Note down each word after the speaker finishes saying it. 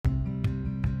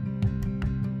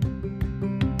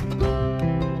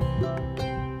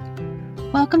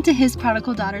Welcome to His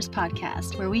Prodigal Daughters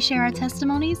podcast, where we share our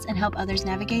testimonies and help others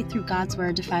navigate through God's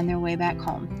Word to find their way back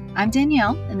home. I'm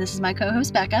Danielle, and this is my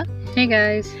co-host, Becca. Hey,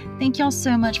 guys. Thank y'all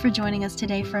so much for joining us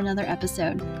today for another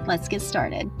episode. Let's get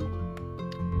started.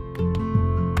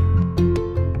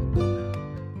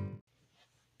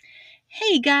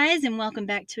 Hey, guys, and welcome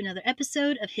back to another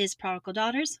episode of His Prodigal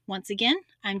Daughters. Once again,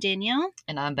 I'm Danielle.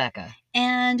 And I'm Becca.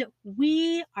 And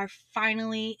we are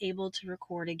finally able to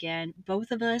record again.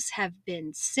 Both of us have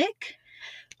been sick.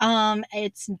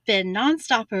 It's been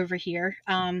nonstop over here.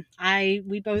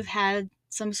 We both had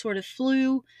some sort of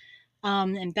flu,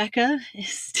 and Becca is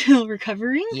still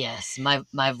recovering. Yes,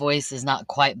 my voice is not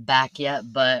quite back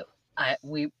yet, but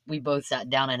we both sat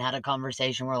down and had a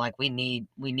conversation. We're like, we need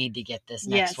to get this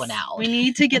next one out. We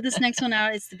need to get this next one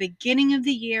out. It's the beginning of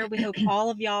the year. We hope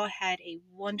all of y'all had a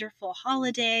wonderful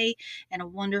holiday and a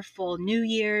wonderful New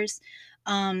Year's.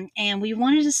 And we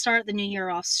wanted to start the new year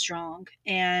off strong.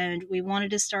 And we wanted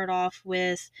to start off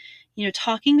with,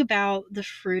 talking about the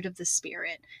fruit of the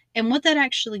Spirit and what that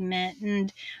actually meant.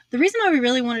 And the reason why we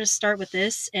really wanted to start with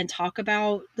this and talk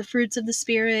about the fruits of the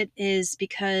Spirit is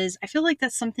because I feel like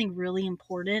that's something really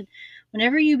important.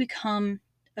 Whenever you become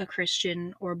a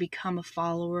Christian or become a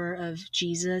follower of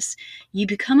Jesus, you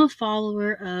become a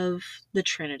follower of the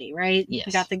Trinity, right? Yes.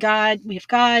 We have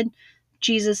God,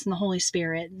 Jesus, and the Holy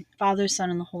Spirit, Father, Son,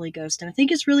 and the Holy Ghost. And I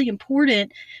think it's really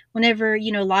important whenever,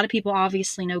 a lot of people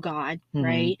obviously know God,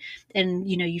 right? And,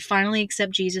 you finally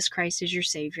accept Jesus Christ as your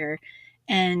Savior.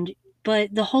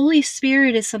 But the Holy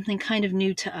Spirit is something kind of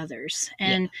new to others.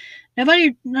 And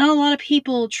not a lot of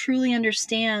people truly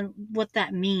understand what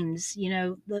that means,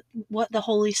 what the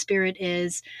Holy Spirit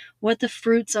is, what the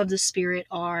fruits of the Spirit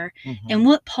are, and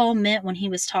what Paul meant when he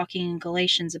was talking in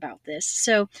Galatians about this.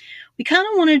 So we kind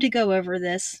of wanted to go over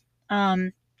this.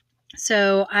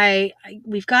 So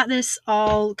we've got this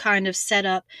all kind of set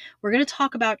up. We're going to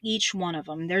talk about each one of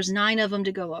them. There's 9 of them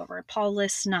to go over. Paul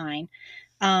lists 9.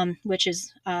 Which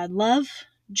is love,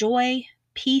 joy,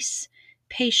 peace,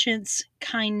 patience,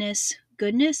 kindness,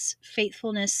 goodness,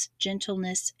 faithfulness,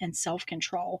 gentleness, and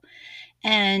self-control.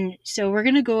 And so we're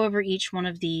going to go over each one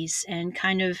of these and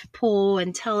kind of pull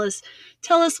and tell us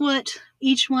what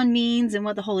each one means and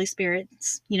what the Holy Spirit,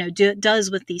 does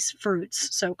with these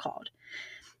fruits, so-called.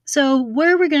 So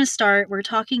where we're going to start, we're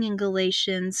talking in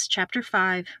Galatians chapter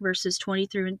 5, verses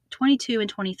 22 and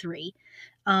 23.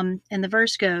 And the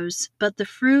verse goes, but the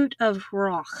fruit of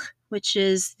Ruach, which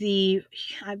is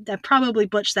I probably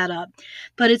butchered that up,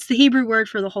 but it's the Hebrew word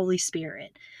for the Holy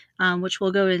Spirit, which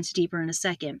we'll go into deeper in a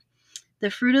second.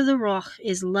 The fruit of the Ruach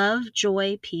is love,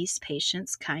 joy, peace,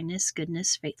 patience, kindness,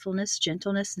 goodness, faithfulness,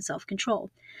 gentleness, and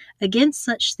self-control. Against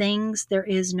such things there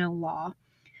is no law.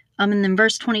 And then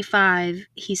verse 25,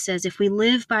 he says, if we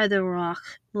live by the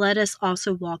Ruach, let us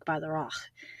also walk by the Ruach.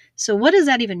 So what does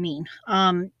that even mean?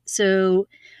 So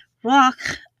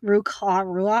Ruach,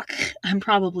 I'm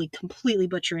probably completely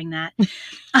butchering that.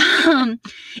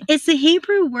 It's the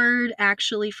Hebrew word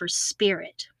actually for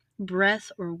spirit,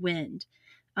 breath, or wind.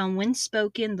 When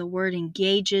spoken, the word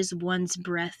engages one's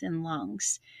breath and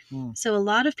lungs. So a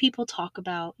lot of people talk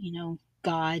about,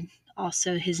 God,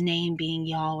 also his name being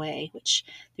Yahweh, which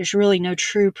there's really no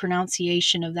true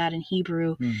pronunciation of that in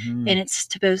Hebrew. And it's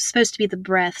supposed to be the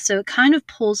breath. So it kind of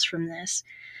pulls from this.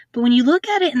 But when you look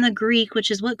at it in the Greek,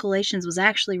 which is what Galatians was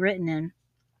actually written in,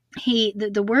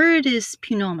 the word is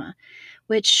pneuma,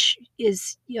 which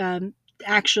is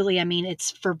actually,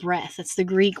 it's for breath. It's the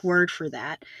Greek word for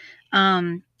that.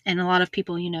 And a lot of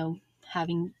people,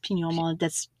 having pneuma,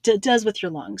 does with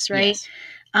your lungs, right?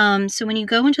 Yes. So when you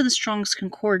go into the Strong's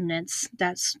Concordance,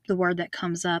 that's the word that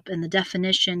comes up, and the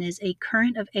definition is a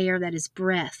current of air that is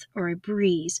breath or a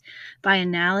breeze. By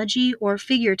analogy or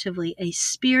figuratively, a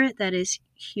spirit that is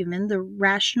human, the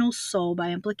rational soul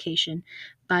by implication,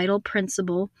 vital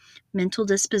principle, mental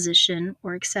disposition,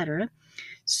 or etc.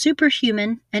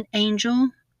 Superhuman, an angel,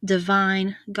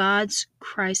 divine, God's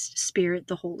Christ Spirit,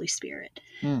 the Holy Spirit.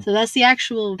 So that's the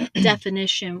actual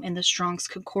definition in the Strong's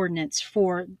Concordance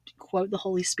for, quote, the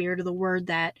Holy Spirit, or the word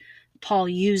that Paul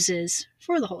uses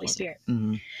for the Holy Spirit. So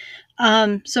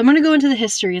I'm going to go into the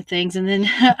history of things, and then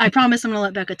I promise I'm going to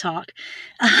let Becca talk.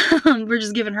 We're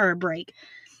just giving her a break.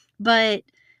 But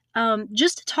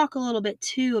just to talk a little bit,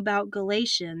 too, about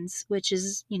Galatians, which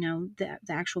is, the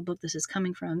actual book this is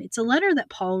coming from. It's a letter that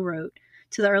Paul wrote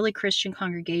to the early Christian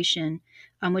congregation,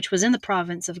 which was in the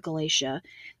province of Galatia.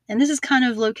 And this is kind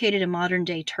of located in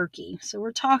modern-day Turkey. So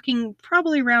we're talking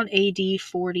probably around AD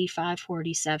 45,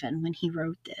 47 when he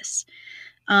wrote this.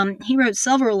 He wrote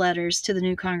several letters to the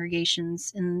new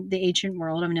congregations in the ancient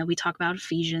world. I know we talk about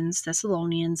Ephesians,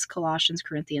 Thessalonians, Colossians,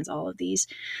 Corinthians, all of these.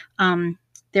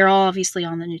 They're all obviously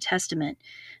on the New Testament.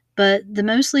 But the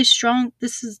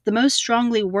most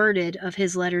strongly worded of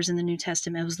his letters in the New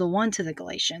Testament was the one to the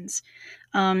Galatians.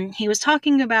 He was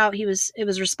talking about, it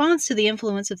was response to the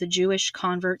influence of the Jewish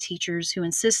convert teachers who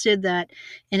insisted that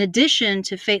in addition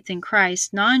to faith in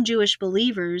Christ, non-Jewish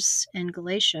believers in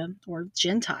Galatia, or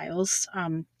Gentiles,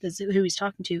 is who he's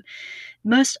talking to,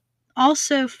 must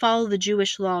also follow the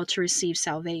Jewish law to receive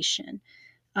salvation.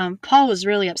 Paul was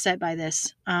really upset by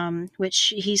this,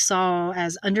 which he saw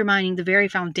as undermining the very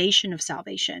foundation of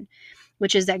salvation,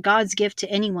 which is that God's gift to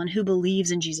anyone who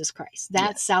believes in Jesus Christ.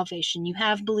 That's salvation. You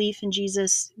have belief in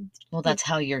Jesus. Well, that's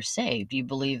how you're saved. You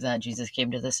believe that Jesus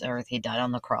came to this earth, he died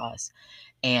on the cross,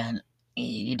 and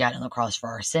he died on the cross for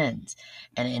our sins.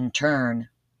 And in turn,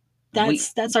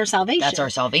 that's our salvation. That's our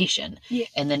salvation. Yeah.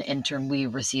 And then in turn, we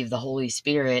receive the Holy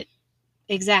Spirit.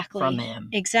 Exactly. From him.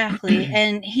 Exactly.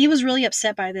 And he was really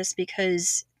upset by this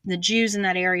because the Jews in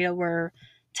that area were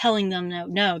telling them,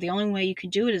 no, the only way you can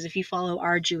do it is if you follow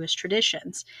our Jewish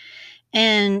traditions.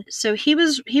 And so he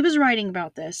was writing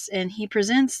about this, and he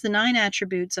presents the 9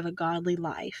 attributes of a godly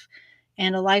life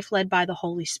and a life led by the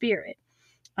Holy Spirit,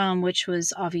 which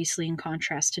was obviously in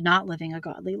contrast to not living a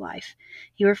godly life.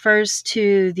 He refers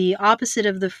to the opposite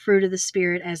of the fruit of the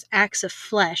Spirit as acts of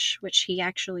flesh, which he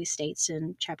actually states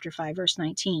in chapter 5, verse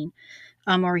 19,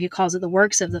 or he calls it the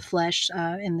works of the flesh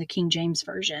in the King James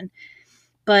Version.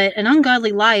 But an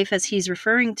ungodly life, as he's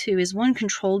referring to, is one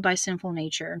controlled by sinful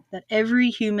nature that every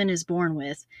human is born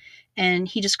with. And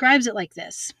he describes it like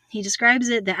this. He describes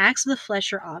it, the acts of the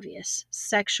flesh are obvious: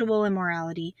 sexual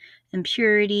immorality,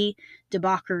 impurity,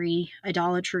 debauchery,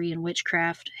 idolatry and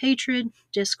witchcraft, hatred,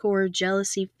 discord,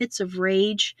 jealousy, fits of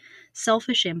rage,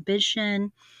 selfish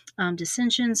ambition,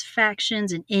 dissensions,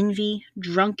 factions, and envy,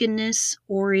 drunkenness,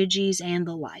 orgies, and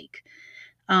the like.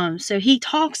 So he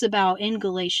talks about in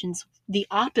Galatians the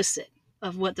opposite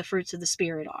of what the fruits of the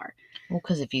Spirit are. Well,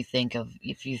 because if you think of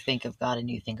God and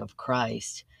you think of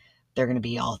Christ, they're going to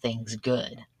be all things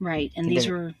good, right? And these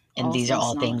are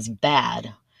all things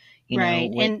bad, right?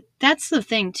 And that's the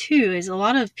thing too, is a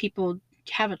lot of people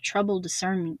have a trouble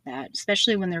discerning that,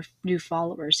 especially when they're new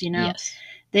followers. Yes.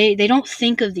 They don't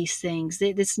think of these things.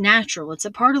 It's natural. It's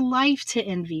a part of life to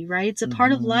envy, right? It's a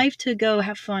part of life to go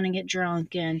have fun and get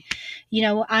drunk. And,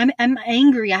 I'm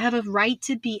angry. I have a right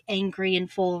to be angry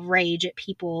and full of rage at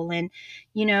people. And,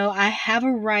 I have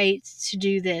a right to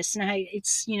do this. And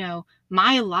it's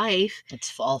my life.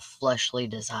 It's all fleshly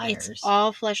desires. It's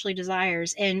all fleshly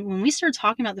desires. And when we start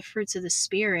talking about the fruits of the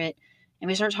Spirit, and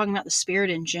we start talking about the Spirit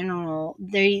in general,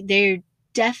 they're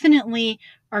definitely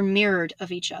are mirrored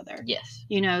of each other. Yes.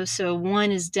 So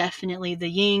one is definitely the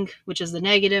yin, which is the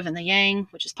negative, and the yang,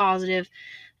 which is positive.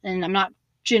 And I'm not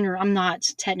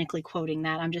technically quoting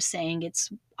that. I'm just saying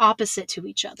it's opposite to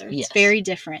each other. Yes. It's very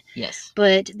different. Yes.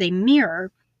 But they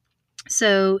mirror.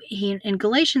 So he in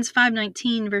Galatians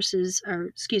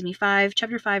 5:19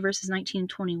 chapter 5 verses 19 and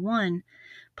 21,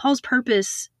 Paul's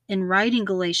purpose in writing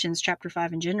Galatians chapter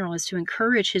 5 in general is to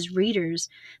encourage his readers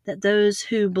that those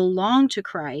who belong to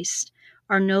Christ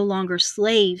are no longer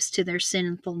slaves to their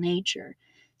sinful nature.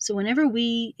 So whenever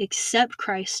we accept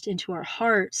Christ into our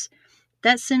hearts,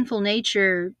 that sinful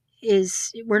nature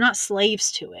we're not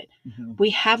slaves to it. Mm-hmm. We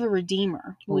have a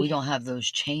Redeemer. We don't have those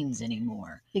chains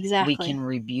anymore. Exactly. We can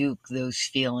rebuke those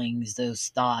feelings, those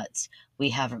thoughts.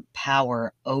 We have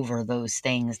power over those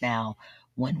things now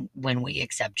when we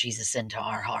accept Jesus into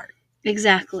our heart.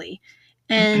 Exactly.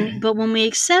 And but when we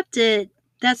accept it,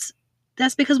 that's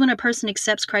because when a person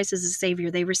accepts Christ as a Savior,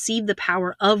 they receive the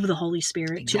power of the Holy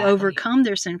Spirit to overcome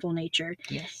their sinful nature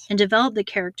and develop the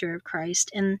character of Christ.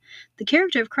 And the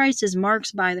character of Christ is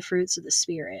marked by the fruits of the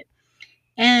Spirit.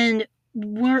 And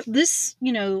this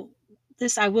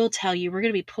I will tell you, we're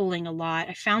going to be pulling a lot.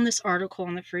 I found this article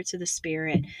on the fruits of the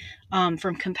Spirit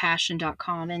from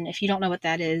compassion.com. And if you don't know what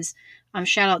that is,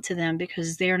 shout out to them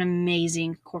because they're an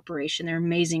amazing corporation. They're an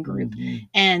amazing group. Mm-hmm.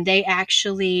 And they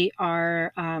actually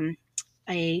are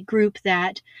a group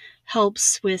that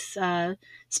helps with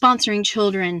sponsoring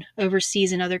children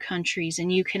overseas in other countries.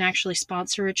 And you can actually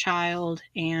sponsor a child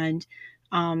and,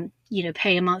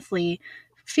 pay a monthly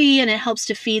fee, and it helps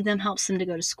to feed them, helps them to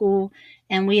go to school.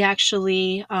 And we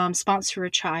actually sponsor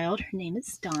a child. Her name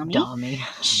is Dami.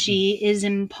 She is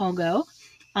in Pogo,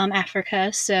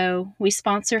 Africa. So we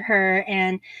sponsor her.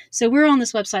 And so we're on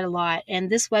this website a lot. And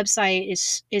this website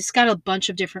it's got a bunch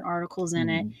of different articles in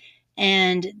it.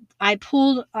 And I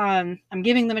pulled, I'm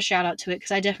giving them a shout out to it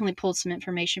because I definitely pulled some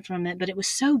information from it, but it was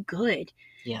so good.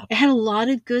 Yeah. It had a lot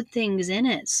of good things in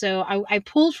it. So I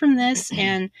pulled from this,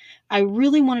 and I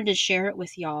really wanted to share it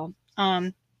with y'all.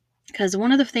 Because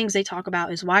one of the things they talk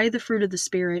about is why the fruit of the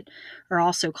Spirit are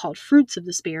also called fruits of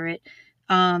the Spirit.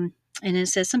 And it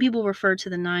says some people refer to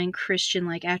the 9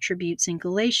 Christian-like attributes in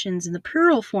Galatians in the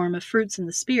plural form of fruits in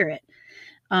the Spirit.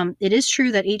 It is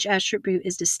true that each attribute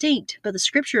is distinct, but the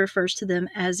scripture refers to them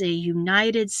as a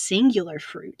united singular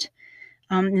fruit.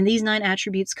 And these 9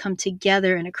 attributes come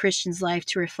together in a Christian's life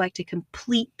to reflect a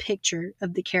complete picture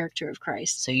of the character of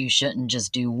Christ. So you shouldn't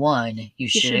just do one. You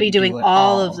should be doing do it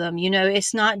all of them.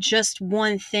 It's not just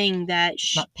one thing that...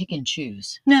 It's not pick and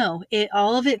choose. No,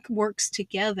 all of it works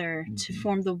together to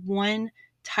form the one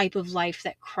type of life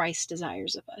that Christ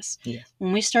desires of us. Yeah.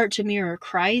 When we start to mirror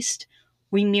Christ,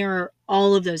 we mirror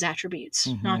all of those attributes,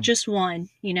 not just one,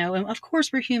 and of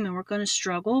course we're human, we're going to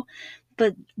struggle,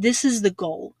 but this is the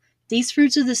goal. These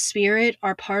fruits of the Spirit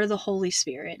are part of the Holy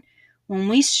Spirit. When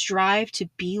we strive to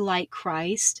be like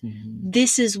Christ,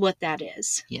 this is what that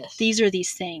is. Yes. These are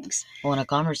these things. Well, in a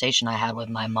conversation I had with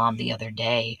my mom the other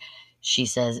day, she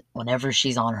says whenever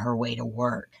she's on her way to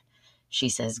work, she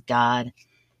says, God,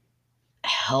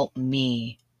 help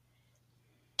me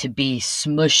to be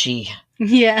smushy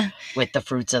with the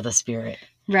fruits of the Spirit.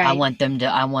 Right. I want them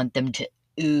to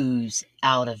ooze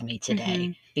out of me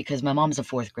today because my mom's a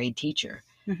 4th grade teacher.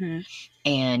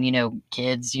 And,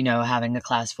 kids, having a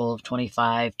class full of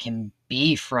 25 can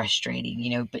be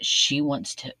frustrating, but she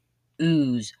wants to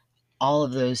ooze all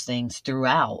of those things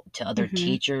throughout to other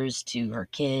teachers, to her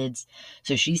kids.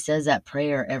 So she says that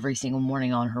prayer every single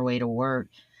morning on her way to work.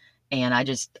 And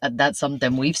that's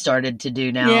something we've started to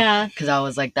do now. Yeah. Because I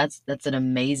was like, that's an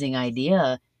amazing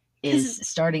idea, is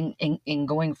starting and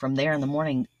going from there in the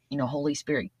morning, Holy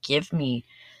Spirit, give me,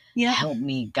 help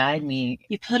me, guide me.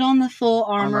 You put on the full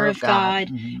armor of God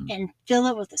and fill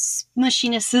it with the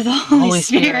smushiness of the Holy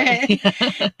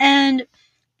Spirit. And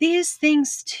these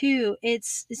things too,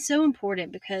 it's so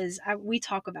important because we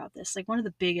talk about this. Like, one of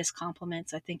the biggest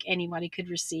compliments I think anybody could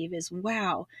receive is,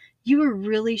 wow, you are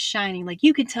really shining. Like,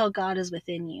 you can tell God is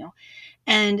within you.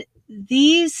 And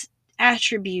these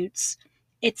attributes,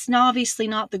 it's obviously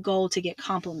not the goal to get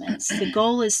compliments. The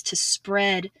goal is to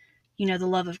spread the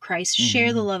love of Christ,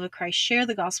 share the love of Christ, share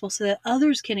the gospel so that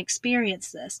others can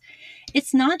experience this.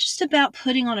 It's not just about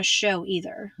putting on a show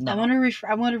either. No. I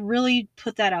want to really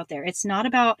put that out there. It's not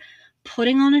about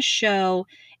putting on a show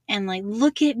and like,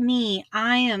 look at me,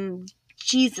 I am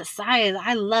Jesus.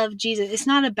 I love Jesus. It's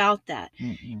not about that.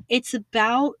 It's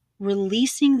about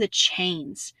releasing the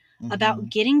chains, about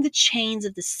getting the chains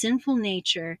of the sinful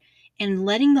nature and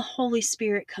letting the Holy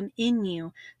Spirit come in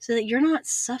you so that you're not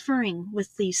suffering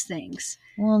with these things.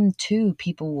 Well, and 2,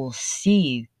 people will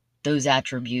see those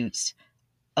attributes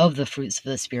of the fruits of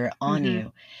the Spirit on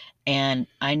you. And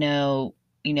I know,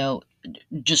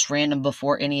 just random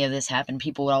before any of this happened,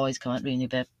 people would always come up to me and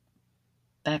be,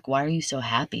 Beck, why are you so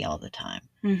happy all the time?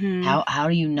 How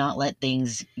do you not let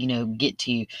things, get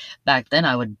to you? Back then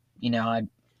I would,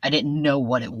 I didn't know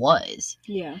what it was.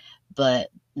 Yeah.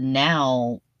 But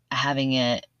now, having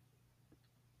it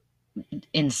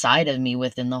inside of me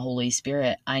within the Holy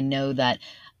Spirit, I know that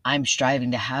I'm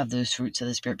striving to have those fruits of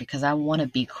the Spirit because I want to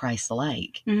be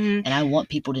Christ-like. And I want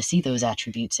people to see those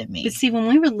attributes in me. But see, when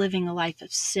we were living a life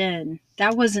of sin,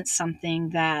 that wasn't something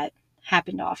that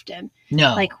happened often.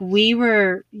 No. Like, we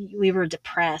were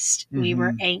depressed. We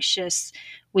were anxious.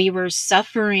 We were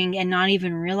suffering and not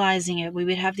even realizing it. We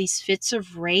would have these fits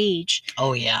of rage.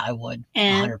 Oh yeah, I would.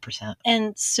 100%.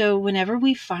 And so whenever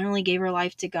we finally gave our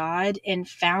life to God and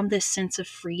found this sense of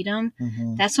freedom,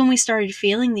 that's when we started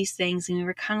feeling these things. And we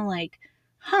were kind of like,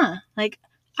 like,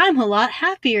 I'm a lot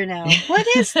happier now. What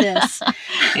is this?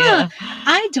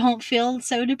 I don't feel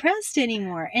so depressed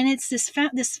anymore. And it's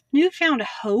this newfound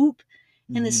hope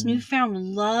and this newfound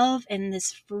love and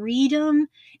this freedom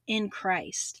in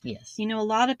Christ. Yes. A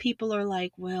lot of people are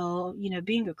like, well,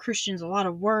 being a Christian is a lot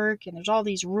of work and there's all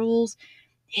these rules.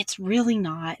 It's really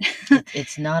not.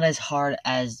 It's not as hard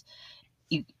as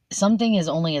something is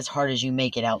only as hard as you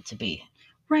make it out to be.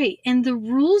 Right. And the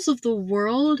rules of the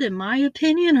world, in my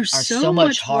opinion, are so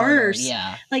much harder. Worse.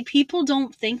 Yeah. Like, people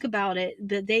don't think about it,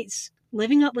 but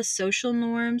living up with social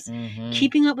norms,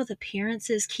 keeping up with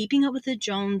appearances, keeping up with the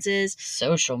Joneses.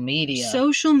 Social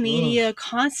media.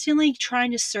 Constantly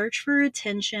trying to search for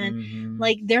attention.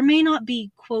 Like, there may not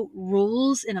be, quote,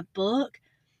 rules in a book,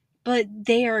 but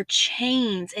they are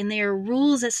chains and they are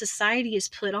rules that society has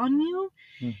put on you.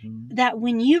 That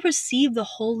when you receive the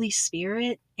Holy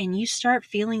Spirit and you start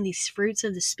feeling these fruits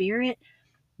of the Spirit,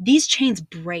 these chains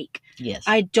break. Yes.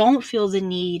 I don't feel the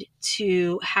need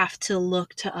to have to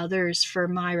look to others for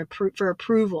my for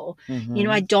approval. Mm-hmm.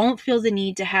 I don't feel the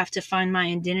need to have to find my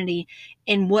identity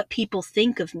in what people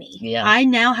think of me. Yeah. I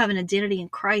now have an identity in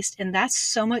Christ, and that's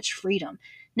so much freedom.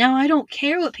 Now I don't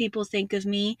care what people think of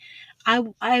me. I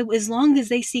as long as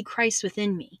they see Christ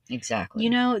within me. Exactly.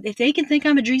 If they can think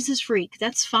I'm a Jesus freak,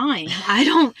 that's fine. I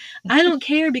don't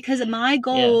care, because my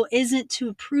goal isn't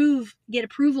to get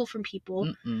approval from people.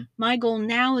 Mm-mm. My goal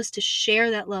now is to share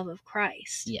that love of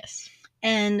Christ. Yes.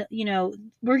 And,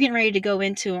 we're getting ready to go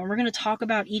into it, and we're going to talk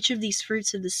about each of these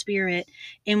fruits of the Spirit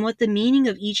and what the meaning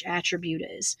of each attribute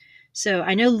is. So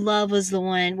I know love was the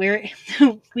one where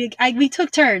we took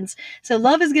turns. So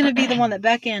love is going to be the one that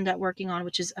Becca ended up working on,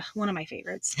 which is one of my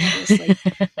favorites, obviously.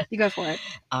 You go for it.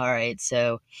 All right.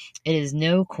 So it is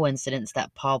no coincidence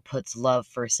that Paul puts love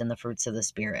first in the fruits of the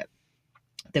Spirit.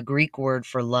 The Greek word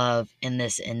for love in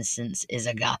this instance is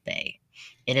agape.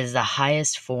 It is the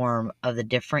highest form of the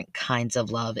different kinds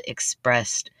of love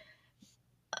expressed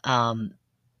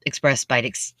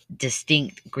by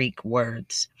distinct Greek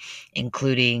words,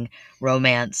 including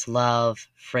romance, love,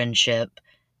 friendship,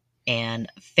 and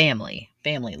family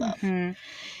love. Mm-hmm.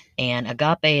 And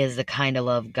agape is the kind of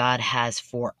love God has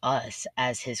for us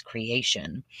as his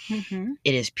creation. Mm-hmm.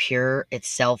 It is pure, it's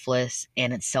selfless,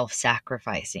 and it's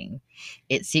self-sacrificing.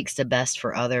 It seeks the best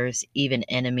for others, even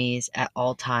enemies, at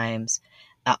all times,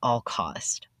 at all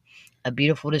cost. A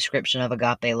beautiful description of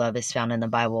agape love is found in the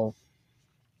Bible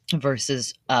 1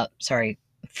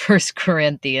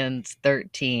 Corinthians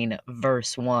 13,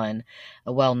 verse 1,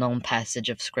 a well-known passage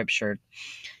of scripture.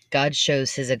 God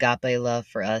shows his agape love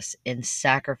for us in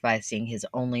sacrificing his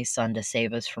only son to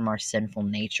save us from our sinful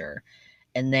nature.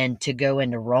 And then to go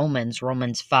into Romans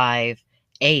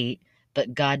 5:8,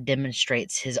 but God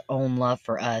demonstrates his own love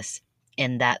for us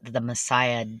in that the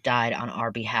Messiah died on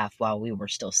our behalf while we were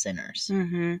still sinners.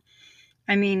 Mm-hmm.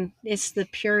 I mean, it's the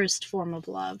purest form of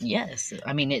love. Yes.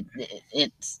 I mean,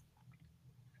 it's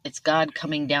God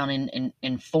coming down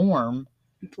in form,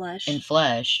 in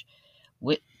flesh,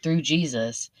 through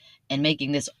Jesus, and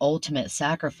making this ultimate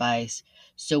sacrifice,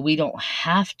 so we don't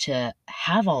have to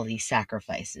have all these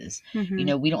sacrifices.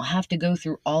 Mm-hmm. We don't have to go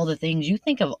through all the things. You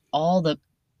think of all the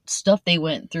stuff they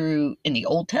went through in the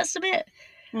Old Testament.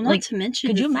 Well, not to mention,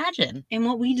 could you imagine? And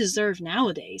what we deserve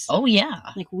nowadays. Oh,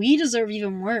 yeah. We deserve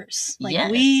even worse. Yes.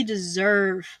 We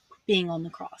deserve being on the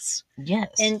cross. Yes.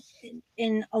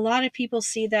 And a lot of people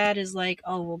see that as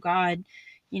oh, well, God,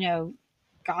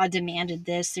 God demanded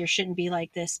this. There shouldn't be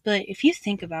like this. But if you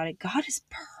think about it, God is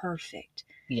perfect.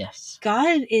 Yes.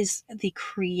 God is the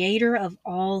creator of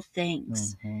all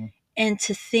things. Mm-hmm. And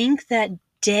to think that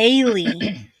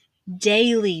daily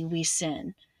we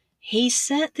sin. He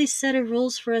set this set of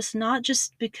rules for us, not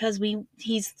just because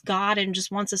he's God and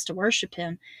just wants us to worship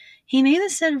him. He made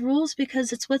this set of rules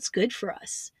because it's what's good for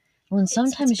us. Well, and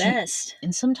sometimes it's best.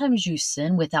 Sometimes you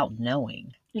sin without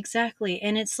knowing. Exactly.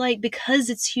 And it's because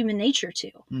it's human nature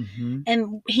to. Mm-hmm.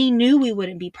 And he knew we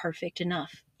wouldn't be perfect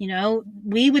enough.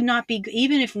 We would not be,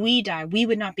 even if we die, we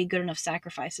would not be good enough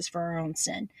sacrifices for our own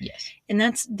sin. Yes. And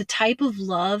that's the type of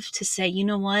love to say, you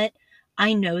know what?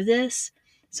 I know this,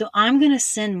 so I'm going to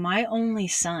send my only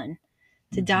son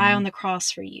to die on the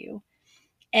cross for you.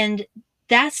 And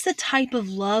that's the type of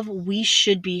love we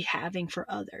should be having for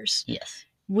others. Yes.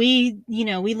 We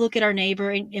look at our neighbor,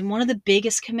 and one of the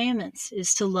biggest commandments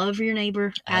is to love your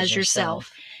neighbor as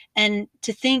yourself. And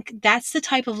to think that's the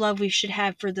type of love we should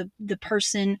have for the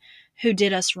person who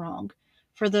did us wrong,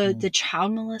 for the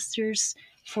child molesters,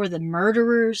 for the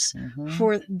murderers,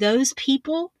 for those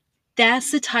people.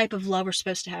 That's the type of love we're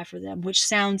supposed to have for them, which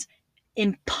sounds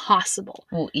impossible.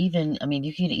 Well, you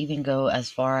can even go as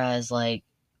far as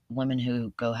women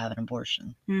who go have an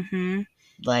abortion. Mm-hmm.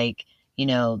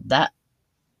 That.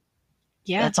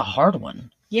 Yeah. That's a hard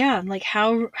one. Yeah.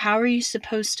 How are you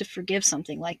supposed to forgive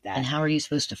something like that? And how are you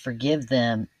supposed to forgive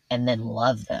them and then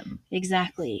love them?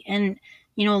 Exactly. And,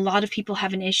 a lot of people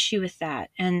have an issue with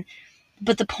that.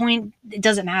 But the point, it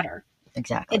doesn't matter.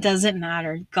 Exactly. It doesn't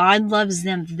matter. God loves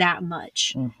them that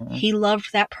much. Mm-hmm. He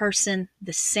loved that person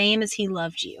the same as he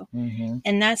loved you. Mm-hmm.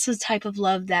 And that's the type of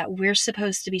love that we're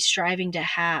supposed to be striving to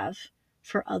have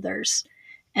for others.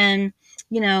 And,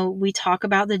 we talk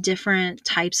about the different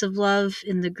types of love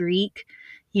in the Greek,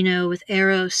 with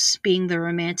eros being the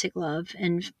romantic love.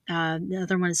 And the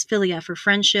other one is philia for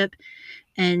friendship.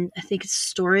 And I think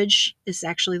it's storge is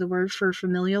actually the word for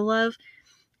familial love.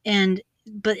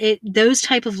 But those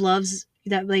type of loves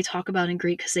that they talk about in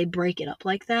Greek, because they break it up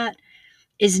like that,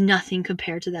 is nothing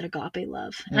compared to that agape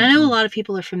love. And I know a lot of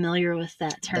people are familiar with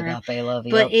that term. Agape love,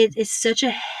 but it is such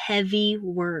a heavy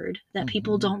word that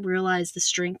people don't realize the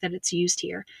strength that it's used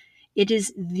here. It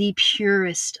is the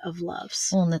purest of loves.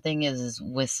 Well, and the thing is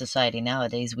with society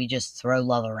nowadays, we just throw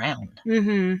love around.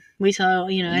 We tell,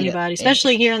 anybody,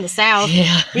 especially here in the South.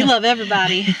 Yeah. We love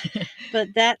everybody.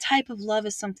 But that type of love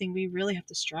is something we really have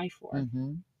to strive for.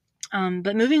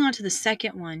 But moving on to the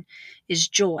second one is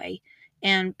joy.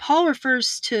 And Paul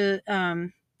refers to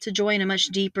joy in a much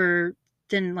deeper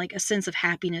than like a sense of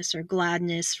happiness or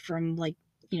gladness from like,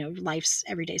 life's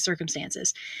everyday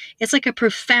circumstances. It's like a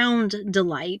profound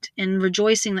delight and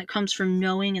rejoicing that comes from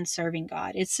knowing and serving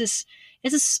God. It's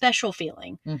a special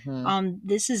feeling.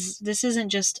 This isn't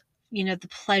just, the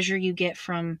pleasure you get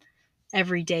from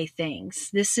everyday things.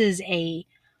 This is a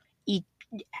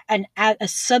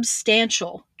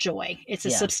substantial joy. It's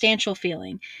a substantial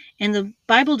feeling. And the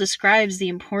Bible describes the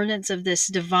importance of this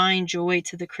divine joy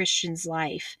to the Christian's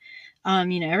life.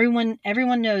 Everyone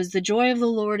knows the joy of the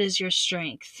Lord is your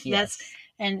strength. Yes.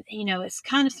 It's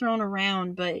kind of thrown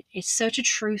around, but it's such a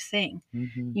true thing.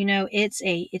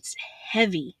 It's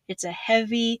heavy. It's a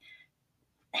heavy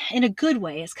in a good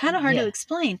way. It's kind of hard to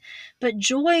explain, but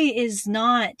joy is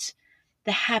not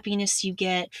the happiness you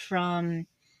get from,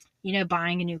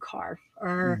 buying a new car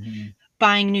or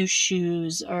buying new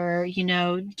shoes or,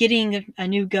 getting a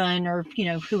new gun or,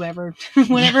 whoever,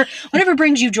 whatever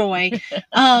brings you joy,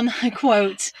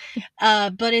 quote.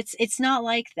 But it's not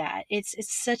like that.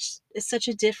 It's such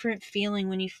a different feeling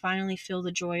when you finally feel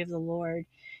the joy of the Lord.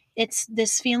 It's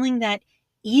this feeling that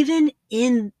even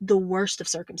in the worst of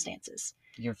circumstances,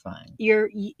 you're fine.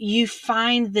 You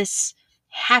find this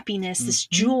happiness, this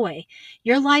joy.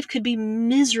 Your life could be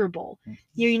miserable.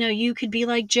 You could be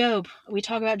like Job. We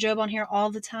talk about Job on here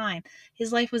all the time.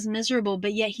 His life was miserable,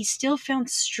 but yet he still found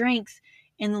strength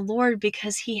in the Lord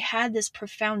because he had this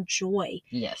profound joy.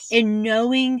 Yes. In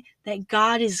knowing that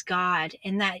God is God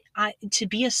and that to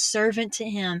be a servant to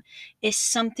him is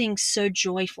something so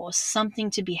joyful,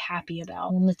 something to be happy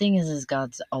about. Well, the thing is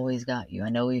God's always got you. I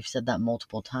know we've said that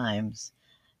multiple times.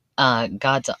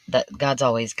 God's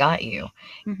always got you.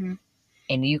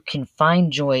 And you can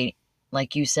find joy,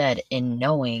 like you said, in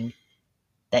knowing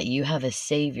that you have a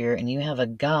Savior and you have a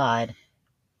God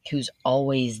who's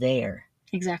always there.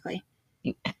 Exactly.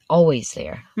 Always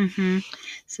there.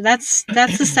 So that's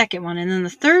the second one. And then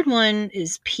the third one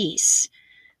is peace,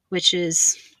 which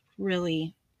is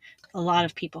really a lot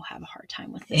of people have a hard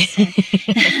time with this.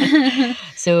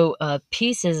 So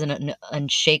peace is an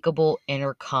unshakable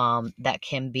inner calm that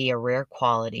can be a rare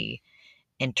quality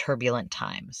in turbulent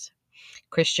times.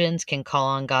 Christians can call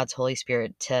on God's Holy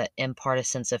Spirit to impart a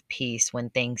sense of peace when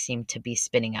things seem to be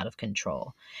spinning out of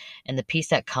control. And the peace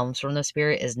that comes from the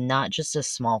Spirit is not just a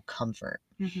small comfort.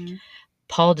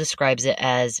 Paul describes it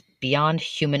as beyond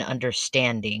human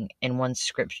understanding in one of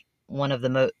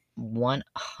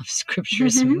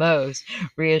Scripture's most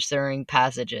reassuring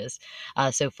passages.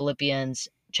 So Philippians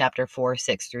chapter 4,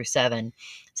 6-7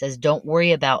 says, "Don't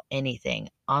worry about anything.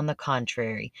 On the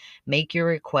contrary, make your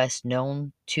requests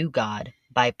known to God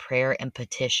by prayer and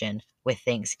petition with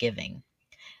thanksgiving.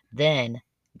 Then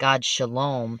God's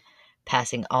shalom,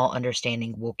 passing all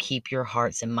understanding, will keep your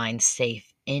hearts and minds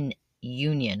safe in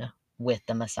union with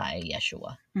the Messiah,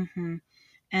 Yeshua."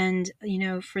 And,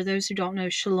 for those who don't know,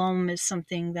 shalom is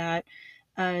something that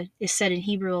is said in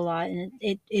Hebrew a lot, and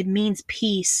it means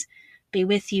peace be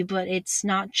with you, but it's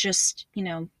not just,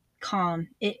 calm.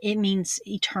 It means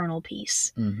eternal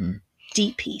peace,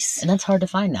 deep peace. And that's hard to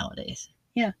find nowadays.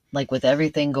 Yeah. Like with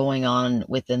everything going on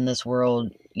within this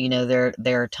world,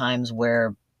 there are times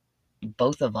where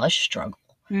both of us struggle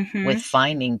with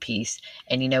finding peace.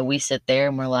 And, we sit there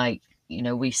and we're like,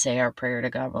 we say our prayer to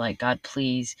God. We're like, God,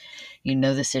 please,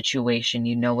 the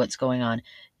situation, what's going on.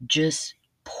 Just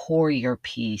pour your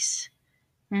peace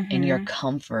and your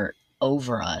comfort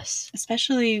over us.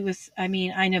 Especially with, I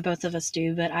know both of us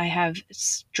do, but I have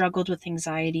struggled with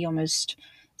anxiety almost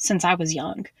since I was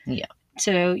young. Yeah.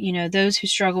 So, those who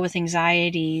struggle with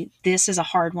anxiety, this is a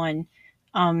hard one.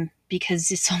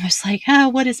 Because it's almost like,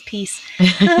 what is peace?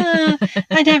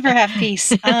 I never have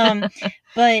peace.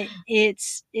 But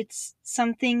it's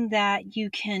something that you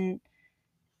can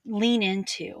lean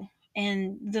into.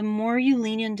 And the more you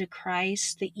lean into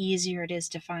Christ, the easier it is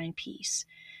to find peace.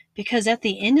 Because at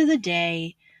the end of the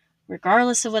day,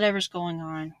 regardless of whatever's going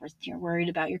on, you're worried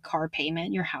about your car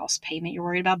payment, your house payment, you're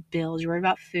worried about bills, you're worried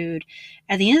about food.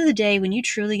 At the end of the day, when you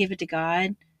truly give it to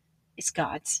God, it's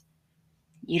God's.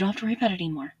 You don't have to worry about it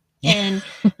anymore. And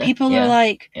people are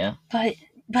like, but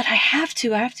I have to.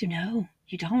 No,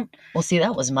 you don't. Well, see,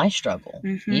 that was my struggle.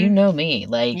 You know me.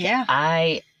 Like,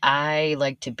 I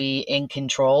like to be in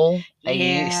control.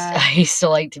 I used to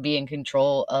like to be in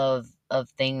control of of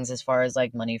things as far as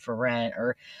like money for rent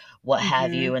or what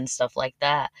have you and stuff like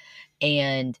that.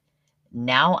 And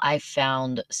now I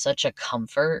found such a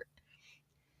comfort.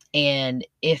 And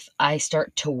if I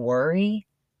start to worry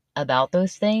about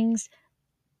those things,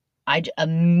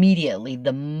 immediately,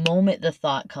 the moment the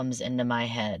thought comes into my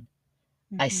head,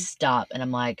 I stop and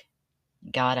I'm like,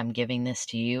 God, I'm giving this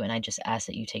to you, and I just ask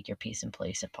that you take your peace and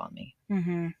place upon me.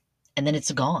 And then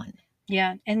it's gone.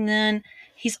 Yeah, and then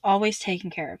he's always taking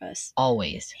care of us.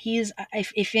 Always. He is.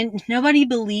 If nobody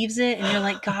believes it, and you're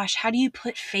like, gosh, how do you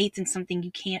put faith in something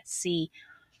you can't see?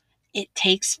 It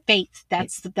takes faith.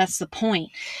 That's the point.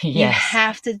 Yes. You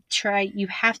have to try. You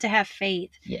have to have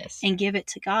faith. Yes. And give it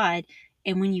to God.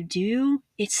 And when you do,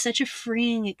 it's such a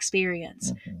freeing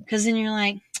experience, because then you're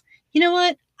like, you know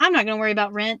what? I'm not going to worry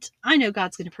about rent. I know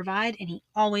God's going to provide, and he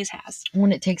always has.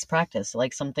 When it takes practice,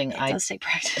 like something it does take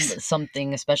practice.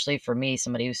 Something, especially for me,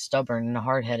 somebody who's stubborn and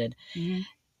hard-headed,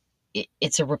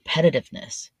 it's a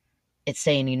repetitiveness. It's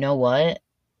saying, you know what?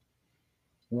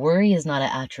 Worry is not an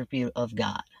attribute of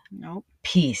God. Nope.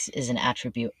 Peace is an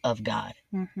attribute of God.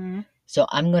 So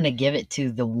I'm going to give it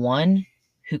to the one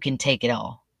who can take it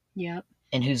all. Yep.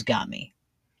 And who's got me.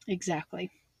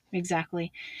 Exactly.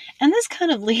 And this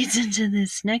kind of leads into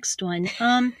this next one.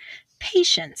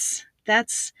 Patience.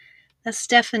 That's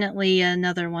definitely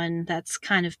another one that's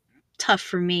kind of tough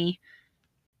for me,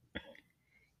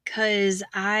 because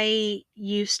I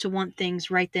used to want things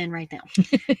right then, right now.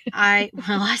 I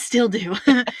still do.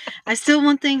 I still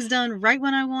want things done right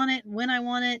when I want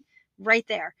it, right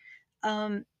there.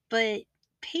 But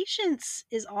patience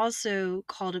is also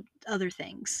called other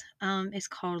things. It's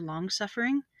called long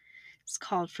suffering. It's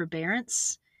called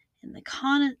forbearance. And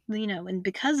and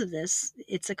because of this,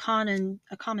 it's a common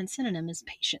synonym is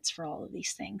patience for all of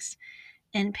these things.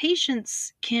 And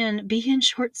patience can be in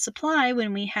short supply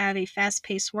when we have a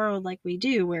fast-paced world like we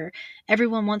do, where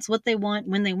everyone wants what they want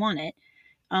when they want it.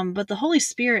 But the Holy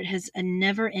Spirit has a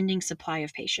never-ending supply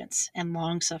of patience and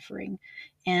long-suffering.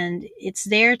 And it's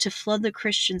there to flood the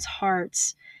Christians'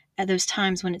 hearts at those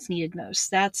times when it's needed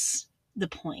most. That's the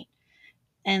point.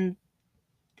 And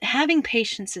having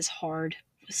patience is hard,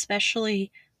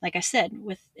 especially, like I said,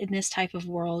 in this type of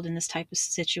world, in this type of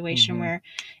situation where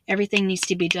everything needs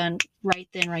to be done right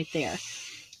then, right there.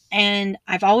 And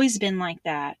I've always been like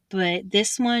that, but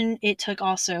this one, it took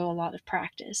also a lot of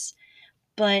practice.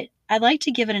 But I'd like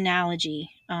to give an analogy,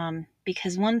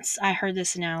 because once I heard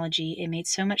this analogy, it made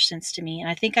so much sense to me. And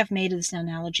I think I've made this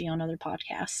analogy on other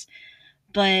podcasts,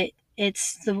 but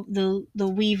it's the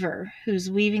weaver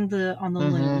who's weaving on the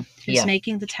loom, who's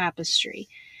making the tapestry.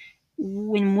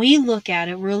 When we look at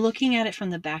it, we're looking at it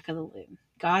from the back of the loom.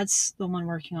 God's the one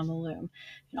working on the loom.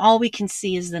 And all we can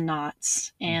see is the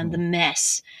knots and the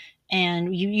mess.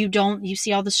 And you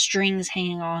see all the strings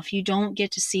hanging off. You don't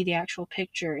get to see the actual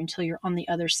picture until you're on the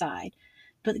other side.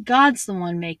 But God's the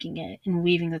one making it and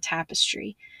weaving the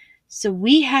tapestry. So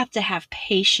we have to have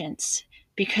patience,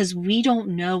 because we don't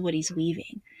know what he's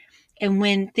weaving. And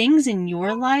when things in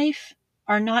your life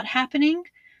are not happening,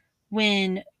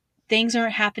 when things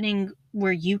aren't happening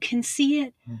where you can see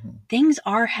it, things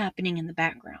are happening in the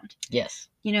background. Yes.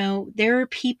 There are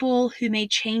people who may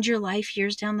change your life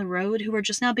years down the road who are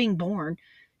just now being born.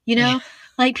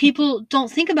 Like, people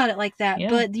don't think about it like that. Yeah.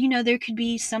 But, there could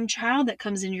be some child that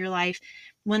comes into your life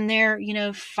when they're,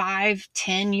 5,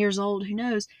 10 years old, who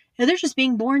knows? And they're just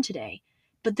being born today.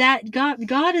 But that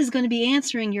God is going to be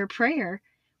answering your prayer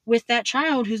with that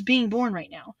child who's being born right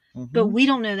now. But we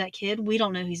don't know that kid. We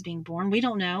don't know he's being born. We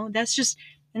don't know. And this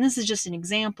is just an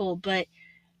example, but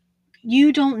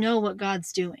you don't know what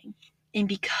God's doing. And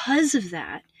because of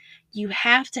that, you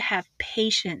have to have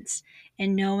patience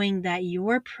and knowing that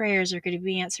your prayers are going to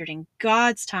be answered in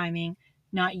God's timing,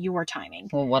 not your timing.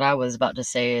 Well, what I was about to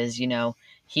say is,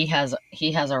 he has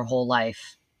our whole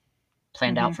life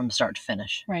planned out from start to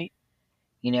finish. Right.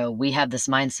 We have this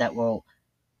mindset, well,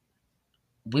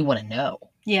 we want to know.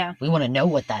 Yeah. We want to know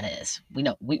what that is. We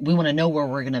want to know where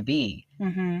we're going to be.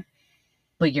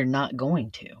 But you're not going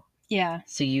to. Yeah.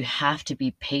 So you have to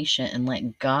be patient and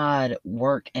let God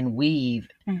work and weave.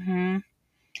 And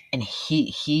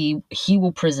he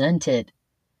will present it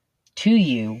to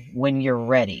you when you're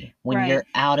ready, when you're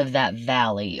out of that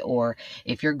valley, or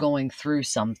if you're going through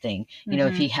something,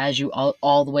 if he has you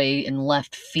all the way in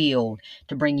left field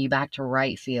to bring you back to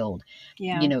right field.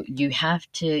 Yeah. You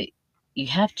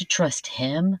have to trust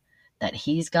him that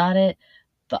he's got it,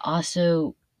 but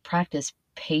also practice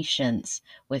patience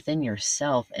within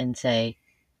yourself and say,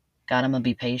 God, I'm going to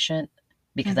be patient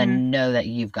because I know that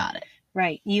you've got it.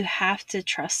 Right. You have to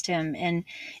trust him. And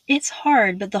it's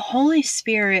hard, but the Holy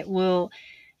Spirit will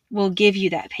give you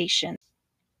that patience.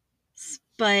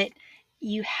 but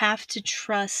you have to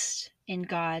trust in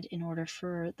God in order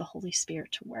for the Holy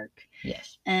Spirit to work.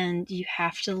 Yes. And you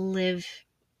have to live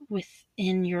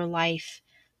within your life,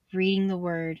 reading the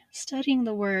Word, studying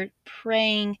the Word,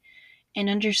 praying, and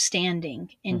understanding,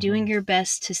 and doing your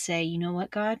best to say, you know what,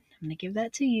 God, I'm going to give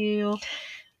that to you.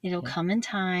 It'll come in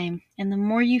time. And the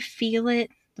more you feel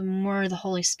it, the more the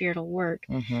Holy Spirit will work.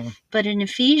 But in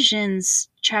Ephesians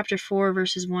chapter 4,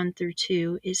 verses 1 through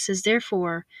 2, it says,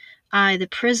 therefore, I, the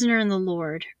prisoner in the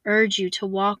Lord, urge you to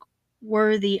walk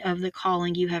worthy of the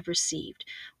calling you have received,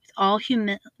 with all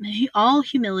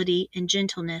humility and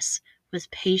gentleness, with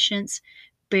patience,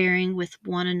 bearing with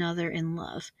one another in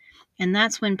love. And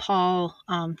that's when Paul,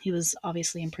 he was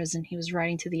obviously in prison. He was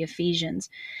writing to the Ephesians.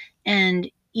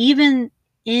 And even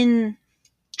in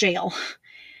jail,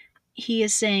 he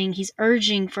is saying, he's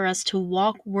urging for us to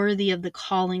walk worthy of the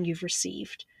calling you've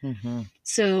received.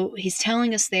 So he's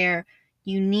telling us there,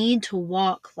 you need to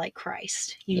walk like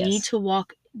Christ. You need to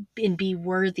walk and be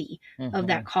worthy of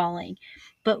that calling,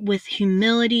 but with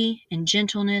humility and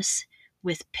gentleness,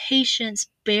 with patience,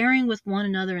 bearing with one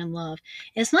another in love.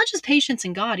 And it's not just patience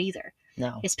in God either.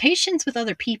 No. It's patience with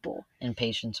other people. And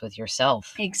patience with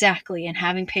yourself. Exactly. And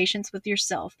having patience with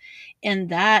yourself. And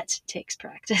that takes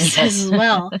practice as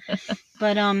well.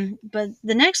 But the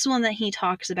next one that he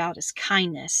talks about is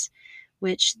kindness,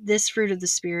 which this fruit of the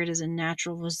Spirit is a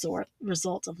natural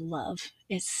result of love.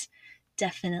 It's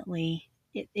definitely,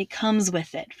 it comes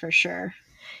with it for sure.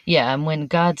 Yeah, and when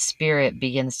God's Spirit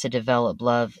begins to develop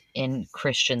love in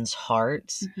Christians'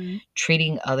 hearts,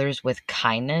 treating others with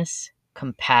kindness,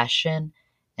 compassion,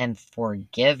 and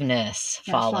forgiveness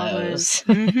follows.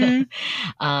 In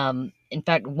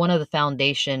fact, one of the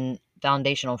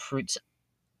foundational fruit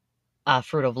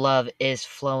of love is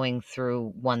flowing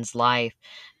through one's life,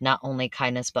 not only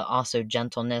kindness, but also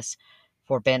gentleness,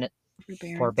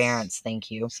 forbearance. Thank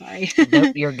you. Sorry.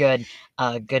 Nope, you're good.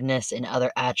 Goodness and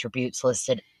other attributes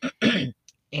listed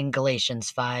in Galatians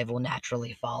 5 will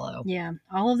naturally follow. Yeah,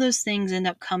 all of those things end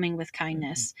up coming with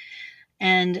kindness.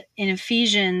 And in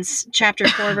Ephesians chapter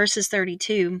 4, verses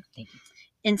 32,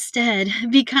 instead,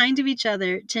 be kind to each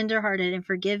other, tenderhearted, and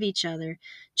forgive each other,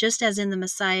 just as in the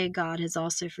Messiah God has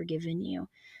also forgiven you.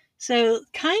 So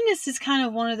kindness is kind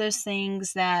of one of those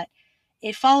things that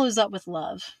it follows up with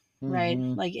love, right?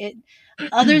 Like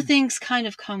other things kind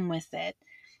of come with it.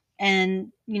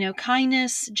 And,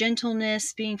 kindness,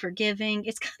 gentleness, being forgiving,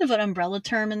 it's kind of an umbrella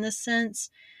term in this sense,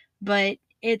 but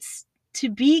it's to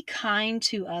be kind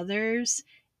to others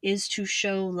is to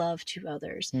show love to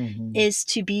others, is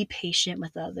to be patient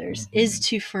with others, is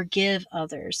to forgive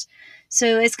others.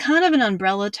 So it's kind of an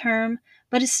umbrella term,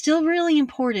 but it's still really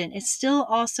important. It's still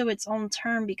also its own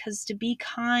term, because to be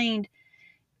kind,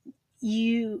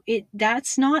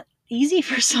 that's not easy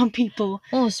for some people.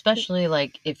 Well, especially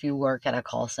like if you work at a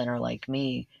call center like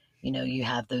me, you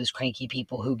have those cranky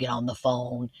people who get on the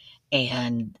phone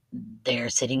and they're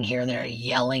sitting here and they're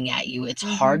yelling at you. It's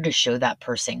hard to show that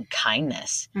person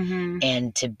kindness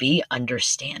and to be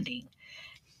understanding.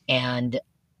 And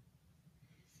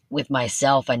with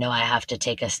myself, I know I have to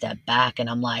take a step back, and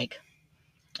I'm like,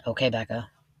 okay, Becca,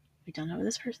 we don't know what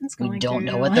this person's going through. We don't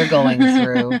know what they're going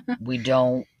through. We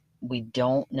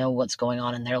don't know what's going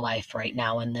on in their life right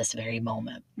now in this very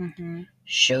moment.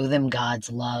 Show them God's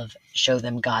love. Show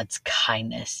them God's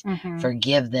kindness.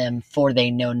 Forgive them, for they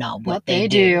know not what they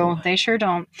do. They sure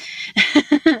don't.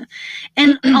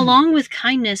 And along with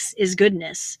kindness is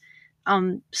goodness.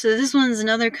 So this one's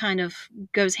another kind of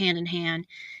goes hand in hand.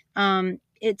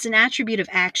 It's an attribute of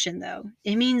action, though.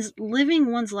 It means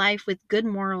living one's life with good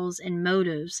morals and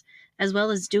motives, as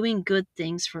well as doing good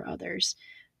things for others.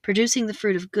 Producing the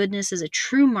fruit of goodness is a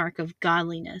true mark of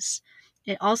godliness.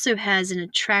 It also has an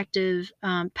attractive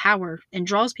power and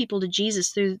draws people to Jesus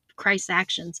through Christ's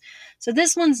actions. So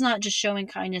this one's not just showing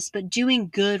kindness, but doing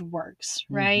good works,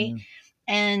 right?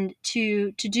 And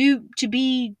to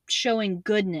be showing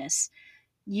goodness,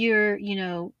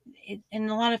 and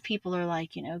a lot of people are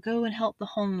like, go and help the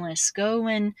homeless, go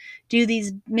and do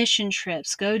these mission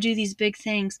trips, go do these big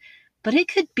things. But it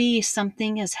could be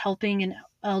something as helping an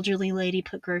elderly lady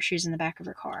put groceries in the back of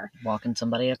her car. Walking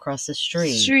somebody across the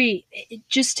street.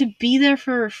 Just to be there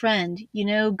for a friend,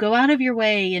 go out of your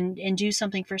way and do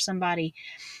something for somebody.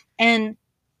 And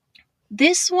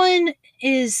this one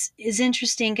is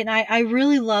interesting, and I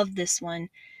really love this one.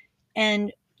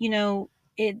 And, a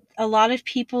lot of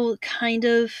people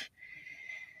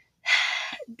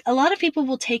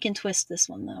will take and twist this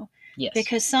one, though. Yes.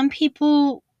 Because some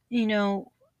people,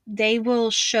 they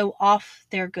will show off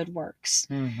their good works.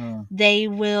 They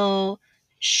will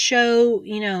show,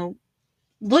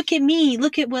 look at me,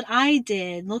 look at what I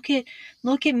did, look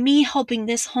at me helping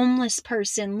this homeless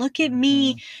person, look at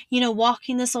me,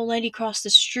 walking this old lady across the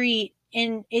street.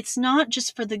 And it's not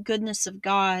just for the goodness of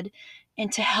God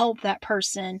and to help that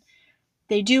person.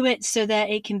 They do it so that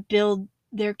it can build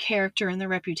their character and their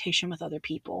reputation with other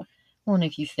people. Well, and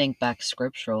if you think back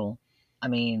scriptural, I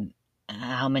mean,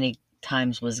 how many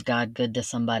times was God good to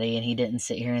somebody and he didn't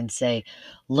sit here and say,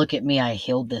 look at me, I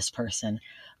healed this person.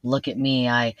 Look at me,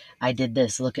 I did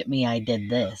this. Look at me, I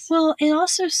did this. Well, it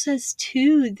also says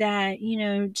too that,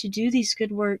 to do these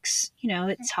good works,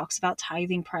 it talks about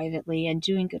tithing privately and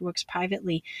doing good works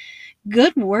privately.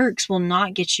 Good works will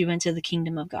not get you into the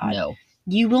kingdom of God. No.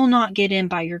 You will not get in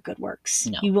by your good works.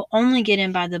 No. You will only get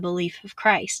in by the belief of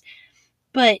Christ.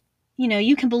 But,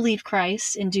 you can believe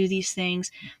Christ and do these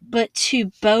things, but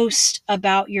to boast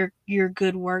about your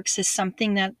good works is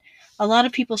something that a lot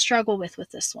of people struggle with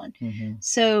this one. Mm-hmm.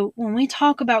 So when we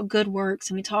talk about good works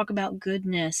and we talk about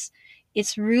goodness,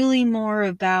 it's really more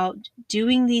about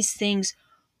doing these things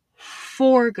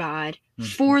for God,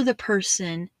 for the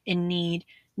person in need,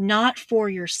 not for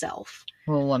yourself.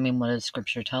 Well, I mean, what does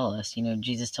scripture tell us?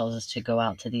 Jesus tells us to go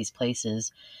out to these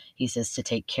places. He says to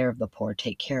take care of the poor,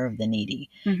 take care of the needy.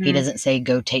 Mm-hmm. He doesn't say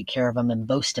go take care of them and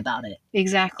boast about it.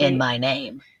 Exactly. In my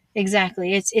name.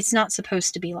 Exactly. It's not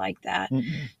supposed to be like that.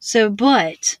 Mm-mm. So,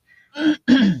 but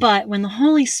when the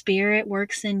Holy Spirit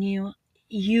works in you,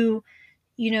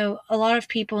 a lot of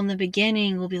people in the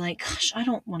beginning will be like, gosh, I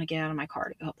don't want to get out of my car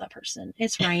to go help that person.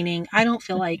 It's raining. I don't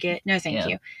feel like it. No, thank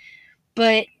you.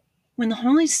 But when the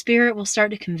Holy Spirit will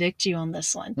start to convict you on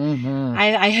this one, mm-hmm.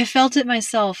 I have felt it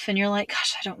myself, and you're like,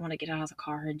 gosh, I don't want to get out of the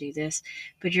car and do this.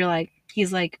 But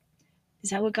he's like,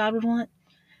 is that what God would want?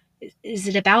 Is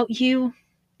it about you?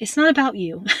 It's not about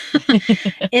you.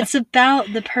 It's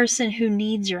about the person who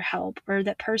needs your help or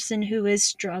that person who is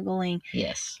struggling.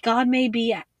 Yes. God may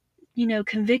be,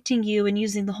 convicting you and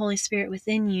using the Holy Spirit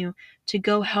within you to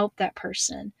go help that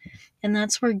person. And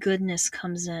that's where goodness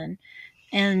comes in.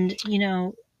 And,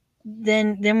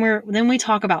 then we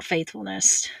talk about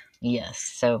faithfulness. Yes.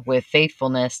 So with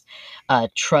faithfulness,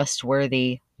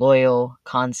 trustworthy, loyal,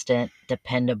 constant,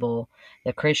 dependable,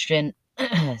 the Christian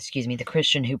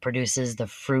who produces the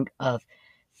fruit of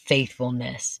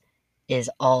faithfulness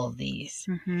is all of these.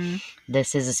 Mm-hmm.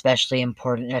 This is especially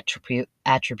important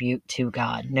attribute to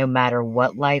God. No matter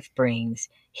what life brings,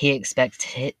 he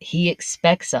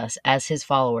expects us as his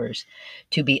followers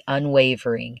to be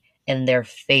unwavering in their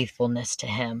faithfulness to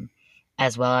him,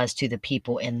 as well as to the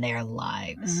people in their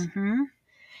lives. Mm-hmm.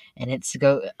 And it's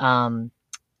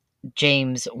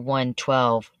James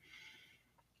 1:12.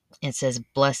 It says,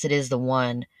 blessed is the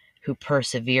one who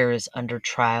perseveres under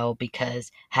trial,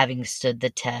 because having stood the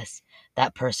test,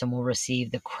 that person will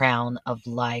receive the crown of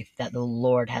life that the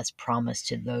Lord has promised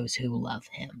to those who love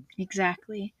him.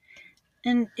 Exactly.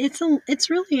 And it's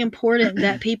really important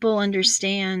that people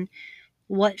understand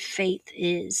what faith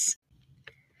is.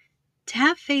 To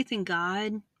have faith in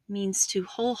God means to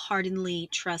wholeheartedly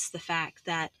trust the fact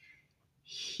that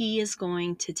he is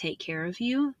going to take care of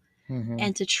you. Mm-hmm.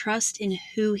 And to trust in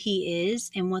who he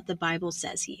is and what the Bible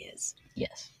says he is.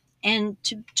 Yes. And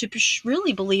to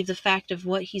really believe the fact of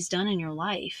what he's done in your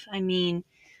life. I mean,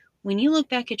 when you look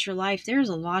back at your life, there's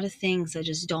a lot of things that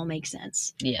just don't make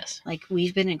sense. Yes. Like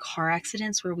we've been in car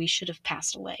accidents where we should have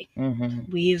passed away. Mm-hmm.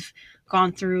 We've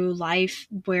gone through life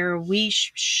where we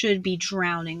should be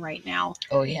drowning right now.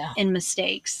 Oh, yeah. In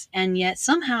mistakes. And yet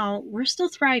somehow we're still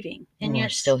thriving. And we're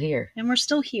still here. And we're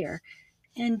still here.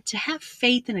 And to have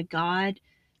faith in a God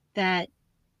that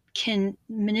can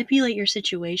manipulate your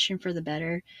situation for the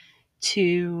better,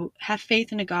 to have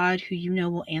faith in a God who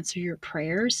will answer your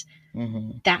prayers,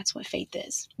 mm-hmm. That's what faith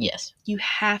is. Yes. You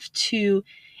have to,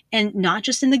 and not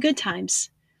just in the good times.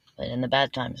 But in the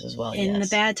bad times as well, In the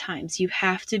bad times, you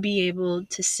have to be able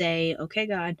to say, okay,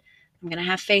 God, I'm going to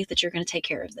have faith that you're going to take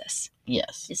care of this.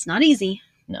 Yes. It's not easy,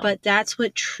 no. But that's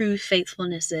what true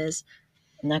faithfulness is.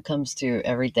 And that comes through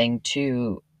everything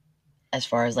too, as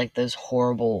far as like those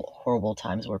horrible, horrible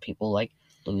times where people like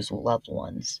lose loved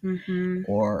ones, mm-hmm.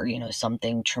 or,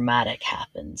 something traumatic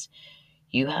happens.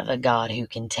 You have a God who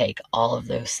can take all of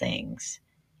those things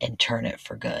and turn it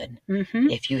for good.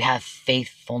 Mm-hmm. If you have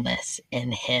faithfulness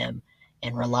in him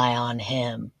and rely on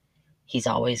him, he's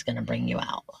always going to bring you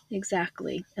out.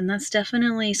 Exactly. And that's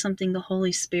definitely something the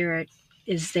Holy Spirit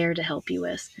is there to help you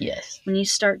with. Yes. When you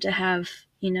start to have,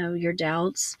 your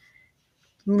doubts,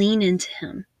 lean into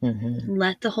him. Mm-hmm.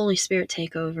 Let the Holy Spirit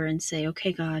take over and say,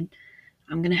 okay, God,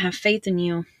 I'm going to have faith in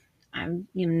you. I'm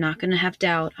not going to have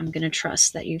doubt. I'm going to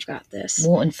trust that you've got this.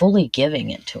 Well, and fully giving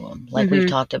it to him, like we've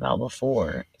talked about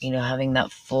before, having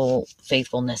that full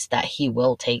faithfulness that he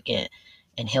will take it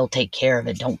and he'll take care of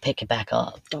it. Don't pick it back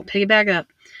up. Don't pick it back up.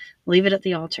 Leave it at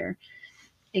the altar.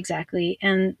 Exactly.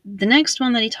 And the next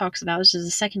one that he talks about, which is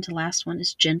the second to last one,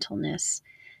 is gentleness.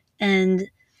 And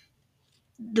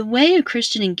the way a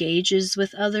Christian engages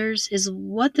with others is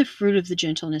what the fruit of the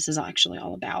gentleness is actually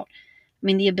all about. I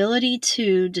mean, the ability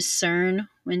to discern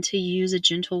when to use a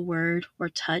gentle word or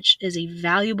touch is a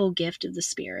valuable gift of the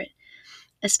Spirit,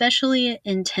 especially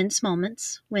in tense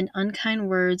moments when unkind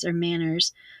words or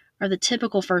manners are the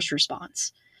typical first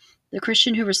response. The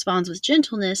Christian who responds with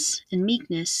gentleness and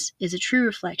meekness is a true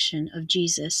reflection of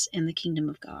Jesus and the kingdom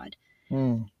of God.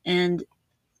 And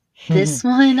this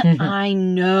one, I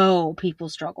know people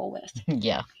struggle with.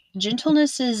 Yeah.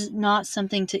 Gentleness is not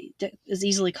something that is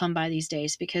easily come by these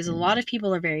days because a lot of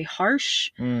people are very harsh.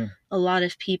 A lot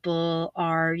of people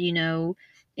are, in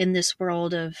this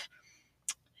world of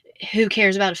who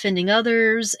cares about offending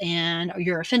others and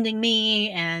you're offending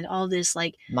me and all this,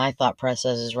 like, my thought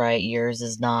process is right, yours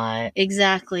is not.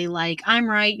 Exactly. Like, I'm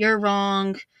right, you're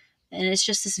wrong. And it's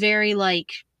just this very,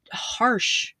 like,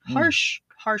 harsh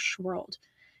world.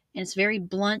 And it's very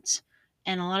blunt.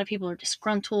 And a lot of people are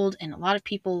disgruntled. And a lot of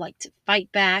people like to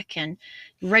fight back and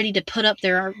ready to put up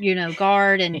their,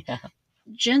 guard. And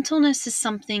gentleness is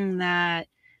something that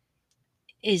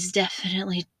is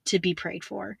definitely to be prayed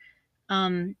for. I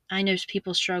know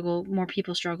more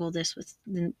people struggle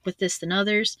with this than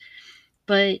others.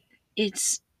 But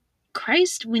it's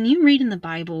Christ, when you read in the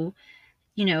Bible,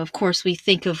 of course we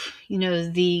think of,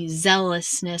 the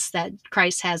zealousness that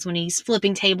Christ has when he's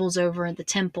flipping tables over at the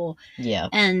temple. Yeah.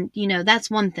 And,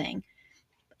 that's one thing.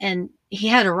 And he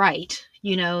had a right,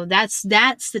 that's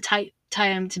the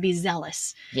time to be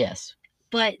zealous. Yes.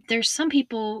 But there's some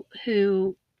people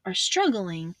who are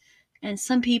struggling and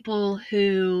some people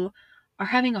who are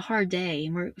having a hard day.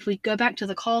 And if we go back to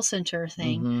the call center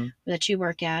thing that you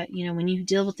work at, when you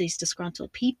deal with these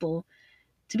disgruntled people,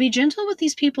 to be gentle with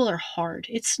these people are hard.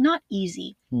 It's not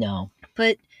easy. No.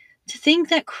 But to think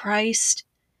that Christ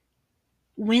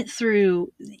went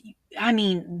through,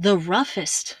 the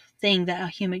roughest thing that a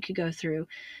human could go through,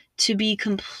 to be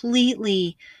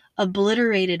completely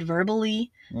obliterated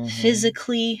verbally,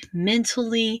 physically,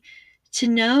 mentally, to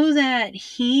know that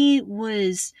he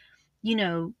was,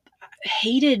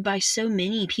 hated by so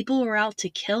many. People were out to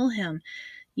kill him.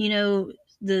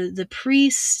 The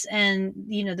priests and,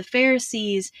 the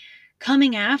Pharisees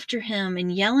coming after him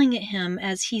and yelling at him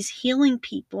as he's healing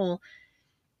people.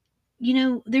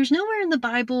 There's nowhere in the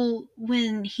Bible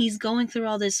when he's going through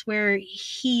all this where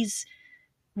he's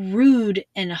rude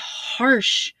and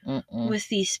harsh with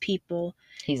these people.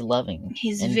 He's loving.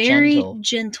 He's very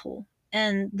gentle.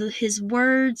 And his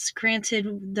words,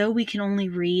 granted, though we can only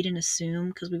read and assume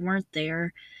because we weren't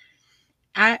there,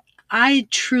 I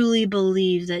truly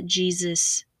believe that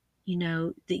Jesus,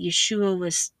 that Yeshua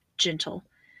was gentle.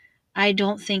 I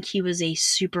don't think he was a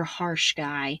super harsh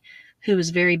guy who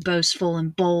was very boastful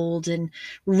and bold and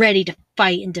ready to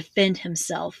fight and defend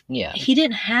himself. Yeah. He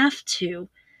didn't have to.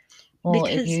 Well,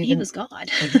 because he was God.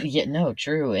 Yeah, no,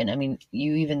 true. And I mean,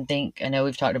 you even think, I know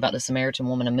we've talked about the Samaritan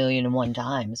woman 1,000,001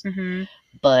 times,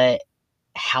 but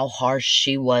how harsh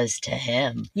she was to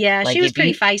him. Yeah, like, she was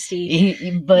pretty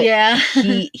feisty. But yeah.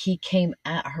 he came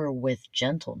at her with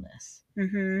gentleness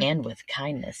and with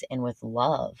kindness and with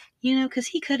love. Because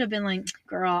he could have been like,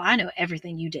 girl, I know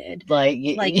everything you did. Like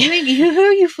who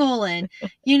are you fooling?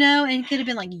 And could have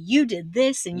been like, you did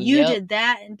this and you did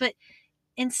that. But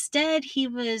instead he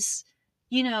was,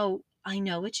 I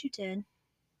know what you did.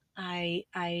 I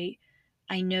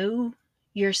know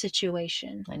your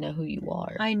situation. I know who you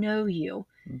are. I know you.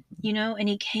 And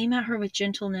he came at her with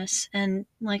gentleness. And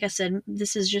like I said,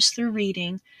 this is just through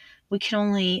reading. We can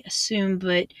only assume,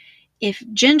 but if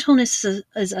gentleness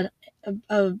is an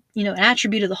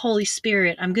attribute of the Holy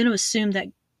Spirit, I'm going to assume that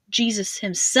Jesus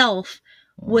himself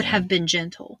would have been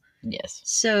gentle. Yes.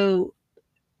 So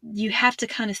you have to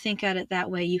kind of think at it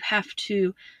that way. You have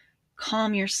to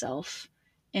calm yourself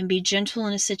and be gentle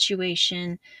in a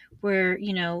situation where,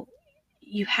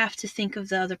 you have to think of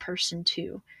the other person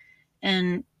too.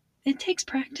 And it takes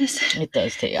practice. It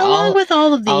does take along with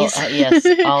all of these. Yes,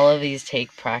 all of these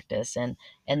take practice, and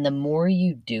the more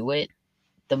you do it,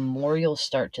 the more you'll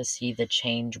start to see the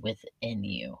change within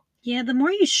you. Yeah, the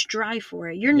more you strive for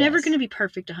it. You're never going to be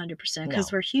perfect 100%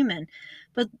 because we're human.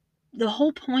 But the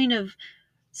whole point of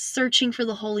searching for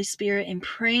the Holy Spirit and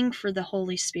praying for the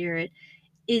Holy Spirit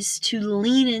is to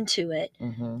lean into it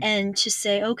and to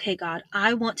say, okay, God,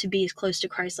 I want to be as close to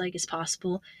Christ-like as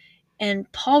possible. And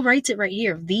Paul writes it right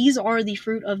here. These are the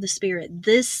fruit of the Spirit.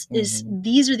 These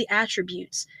are the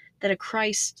attributes that a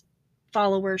Christ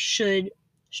follower should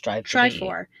strive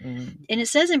for. And it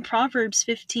says in Proverbs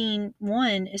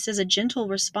 15:1, it says, a gentle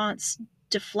response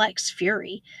deflects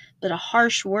fury, but a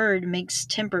harsh word makes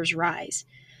tempers rise.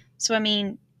 So, I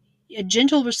mean, a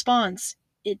gentle response,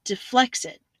 it deflects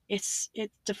it.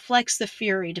 It deflects the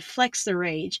fury, deflects the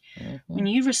rage. When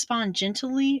you respond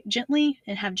gently,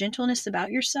 and have gentleness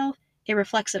about yourself, it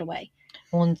reflects it away.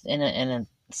 Well, and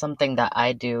something that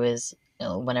I do is,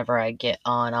 whenever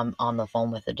I'm on the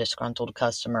phone with a disgruntled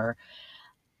customer,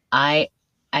 I've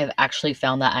actually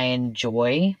found that I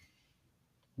enjoy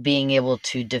being able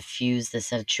to diffuse the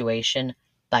situation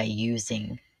by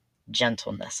using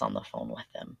gentleness on the phone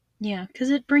with them. Yeah, because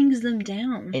it brings them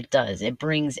down. It does. It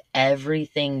brings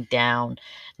everything down.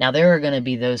 Now, there are going to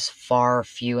be those far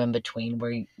few in between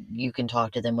where you can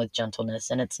talk to them with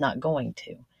gentleness, and it's not going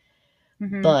to.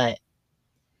 But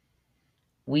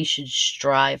we should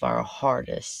strive our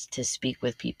hardest to speak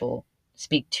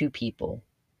to people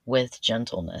with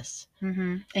gentleness.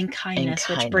 And kindness,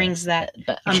 which brings that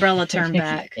umbrella term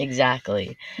back.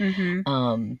 Exactly.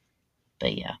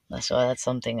 But yeah, that's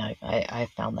something I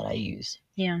found that I use.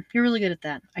 Yeah, you're really good at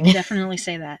that. I can definitely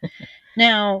say that.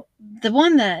 Now, the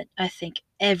one that I think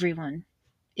everyone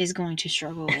is going to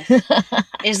struggle with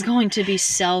is going to be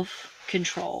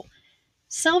self-control.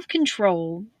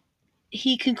 Self-control,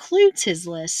 he concludes his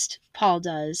list, Paul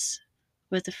does,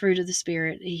 with the fruit of the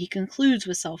Spirit. He concludes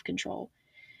with self-control.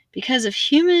 Because of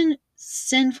human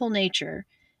sinful nature,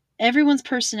 everyone's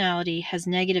personality has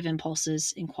negative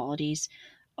impulses and qualities.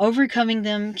 Overcoming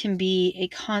them can be a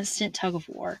constant tug of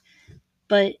war.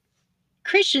 But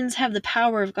Christians have the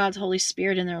power of God's Holy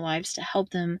Spirit in their lives to help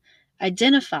them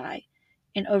identify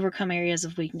and overcome areas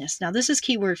of weakness. Now, this is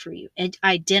key word for you.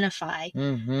 Identify.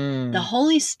 The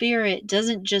Holy Spirit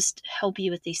doesn't just help you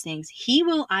with these things. He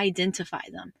will identify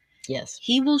them. Yes.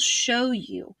 He will show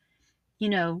you,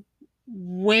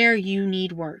 where you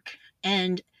need work.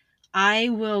 And I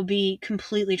will be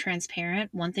completely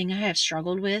transparent. One thing I have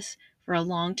struggled with for a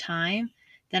long time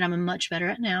that I'm much better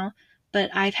at now, but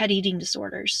I've had eating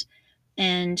disorders,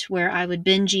 and where I would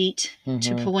binge eat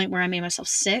to a point where I made myself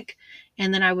sick,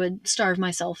 and then I would starve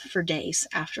myself for days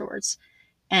afterwards.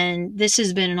 And this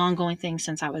has been an ongoing thing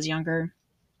since I was younger.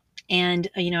 And,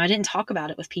 I didn't talk about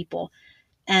it with people.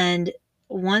 And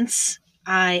once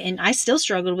I still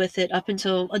struggled with it up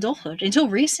until adulthood, until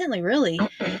recently, really,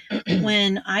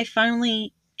 when I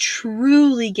finally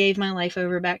truly gave my life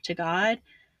over back to God.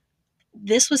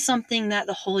 This was something that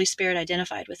the Holy Spirit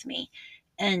identified with me.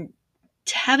 And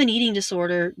to have an eating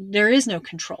disorder, there is no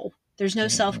control. There's no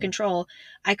self-control.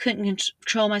 I couldn't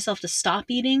control myself to stop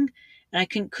eating, and I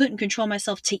couldn't control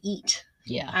myself to eat.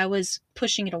 Yeah. I was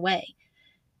pushing it away.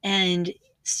 And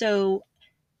so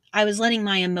I was letting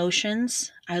my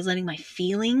emotions, I was letting my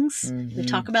feelings, we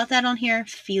talk about that on here,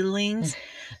 feelings,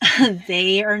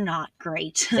 they are not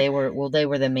great. They were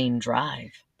the main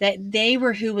drive. That they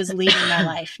were who was leading my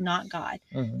life, not God,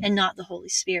 and not the Holy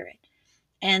Spirit.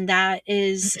 And that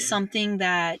is something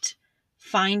that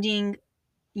finding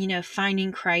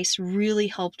Christ really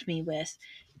helped me with,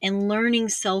 and learning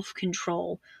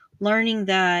self-control, learning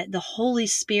that the Holy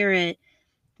Spirit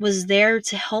was there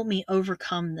to help me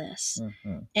overcome this.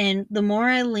 And the more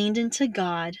I leaned into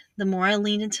God, the more I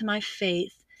leaned into my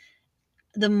faith,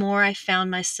 the more I found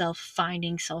myself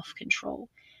finding self-control.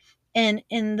 And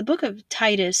in the book of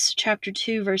Titus, chapter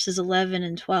 2, verses 11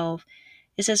 and 12,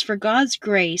 it says, "For God's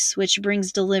grace, which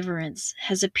brings deliverance,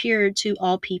 has appeared to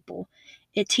all people.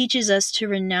 It teaches us to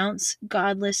renounce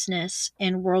godlessness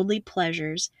and worldly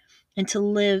pleasures, and to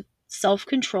live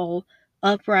self-control,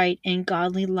 upright, and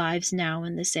godly lives now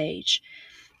in this age."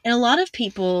 And a lot of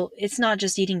people, it's not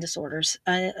just eating disorders,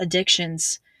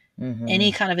 addictions.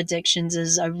 Any kind of addictions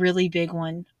is a really big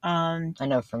one. I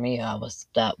know for me,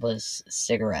 that was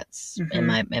cigarettes. In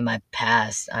my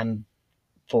past, I'm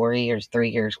 3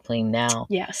 years clean now.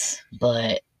 Yes.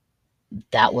 But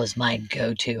that was my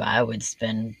go-to. I would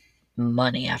spend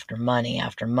money after money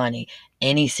after money.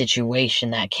 Any situation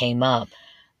that came up,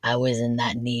 I was in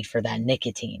that need for that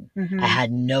nicotine. I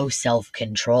had no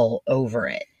self-control over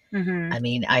it. I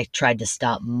mean, I tried to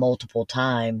stop multiple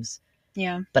times.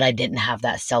 Yeah. But I didn't have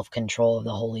that self-control of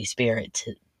the Holy Spirit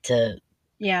to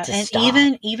yeah. to And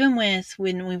stop. even with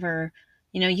when we were,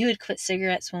 you had quit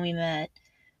cigarettes when we met,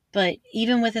 but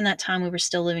even within that time we were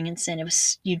still living in sin.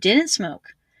 You didn't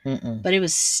smoke, but it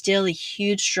was still a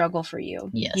huge struggle for you.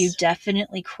 Yes. You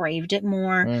definitely craved it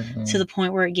more to the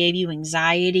point where it gave you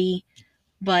anxiety.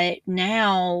 But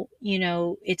now,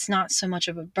 it's not so much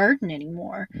of a burden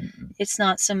anymore. Mm-mm. It's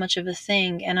not so much of a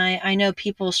thing. And I know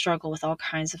people struggle with all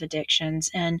kinds of addictions,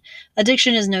 and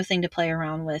addiction is no thing to play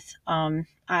around with.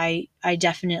 I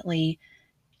definitely,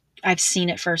 I've seen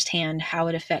it firsthand how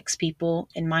it affects people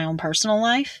in my own personal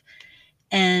life.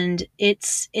 And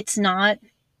it's not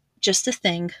just a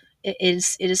thing. It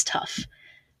is tough.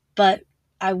 But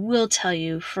I will tell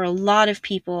you, for a lot of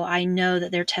people, I know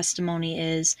that their testimony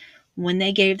is when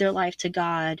they gave their life to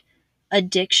God,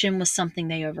 addiction was something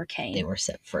they overcame. They were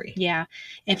set free. Yeah.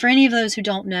 And for any of those who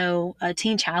don't know,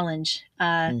 Teen Challenge,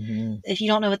 if you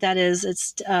don't know what that is,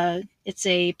 it's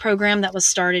a program that was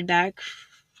started back,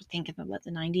 I think, in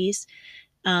the 90s.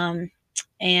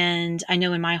 And I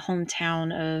know in my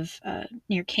hometown of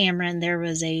near Cameron, there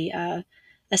was a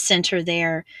center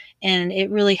there, and it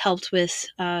really helped with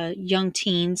young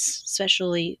teens,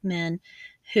 especially men,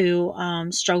 who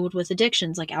struggled with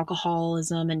addictions like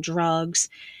alcoholism and drugs.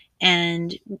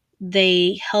 And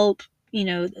they help,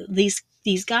 these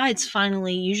guides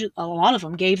finally, usually a lot of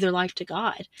them gave their life to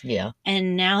God. Yeah.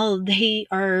 And now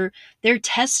their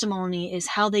testimony is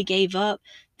how they gave up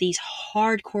these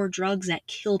hardcore drugs that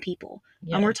kill people.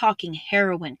 Yeah. And we're talking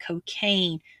heroin,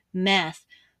 cocaine, meth,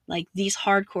 like these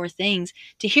hardcore things.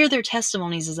 To hear their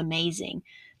testimonies is amazing.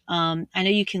 I know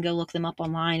you can go look them up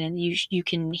online and you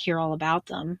can hear all about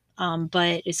them.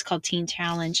 But it's called Teen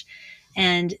Challenge.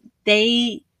 And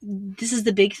this is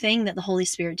the big thing that the Holy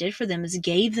Spirit did for them, is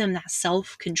gave them that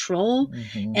self-control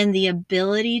and the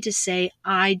ability to say,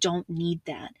 I don't need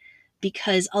that.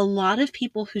 Because a lot of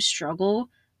people who struggle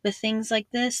with things like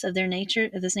this, of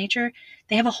this nature,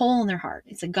 they have a hole in their heart.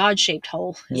 It's a God-shaped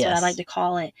hole, is what I like to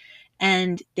call it.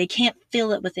 And they can't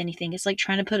fill it with anything. It's like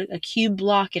trying to put a cube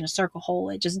block in a circle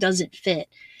hole. It just doesn't fit.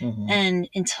 And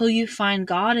until you find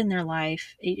God in their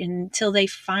life, until they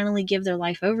finally give their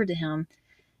life over to Him,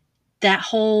 that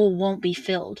hole won't be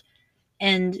filled.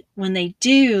 And when they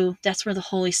do, that's where the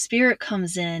Holy Spirit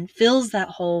comes in, fills that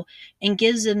hole, and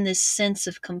gives them this sense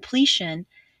of completion.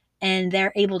 And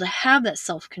they're able to have that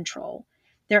self-control.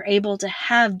 They're able to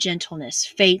have gentleness,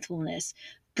 faithfulness,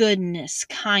 goodness,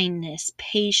 kindness,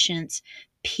 patience,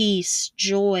 peace,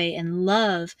 joy, and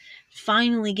love.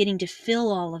 Finally getting to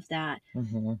fill all of that.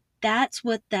 That's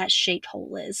what that shaped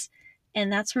hole is.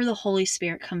 And that's where the Holy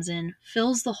Spirit comes in,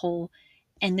 fills the hole,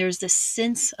 and there's this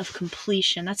sense of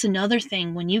completion. That's another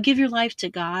thing. When you give your life to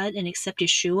God and accept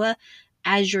Yeshua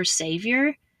as your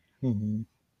Savior,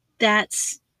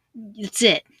 that's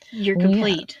it. You're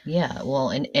complete. Yeah. Well,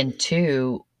 and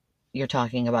two, you're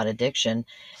talking about addiction.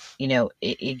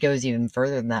 It goes even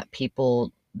further than that.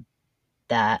 People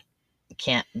that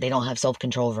they don't have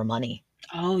self-control over money.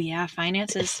 Oh, yeah.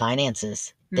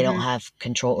 Finances. They don't have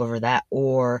control over that.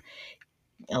 Or,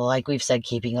 like we've said,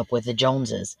 keeping up with the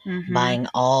Joneses, buying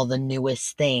all the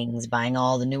newest things, buying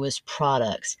all the newest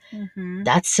products.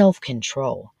 That's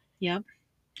self-control. Yep.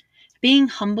 Being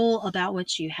humble about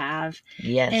what you have.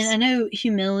 Yes. And I know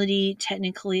humility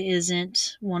technically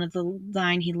isn't one of the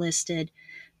 9 he listed,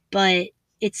 but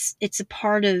it's a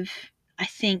part of, I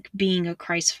think, being a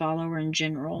Christ follower in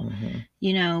general.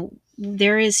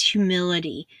 There is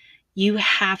humility. You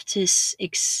have to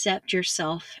accept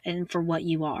yourself and for what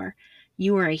you are.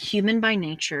 You are a human by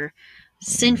nature,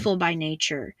 sinful by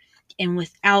nature, and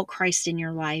without Christ in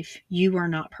your life, you are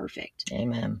not perfect.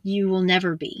 Amen. You will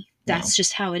never be. That's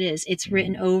just how it is. It's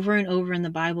written over and over in the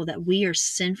Bible that we are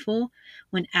sinful.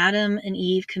 When Adam and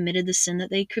Eve committed the sin that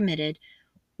they committed,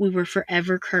 we were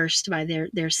forever cursed by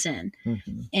their sin.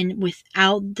 And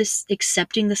without this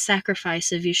accepting the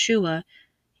sacrifice of Yeshua,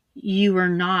 you are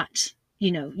not,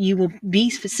 you will be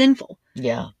sinful.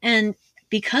 Yeah. And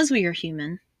because we are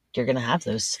human, you're going to have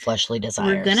those fleshly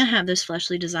desires. We're going to have those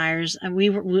fleshly desires.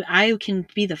 And I can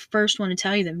be the first one to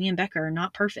tell you that me and Becca are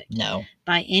not perfect. No.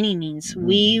 By any means.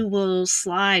 We will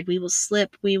slide. We will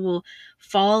slip. We will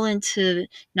fall into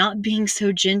not being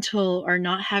so gentle or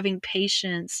not having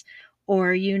patience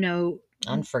or,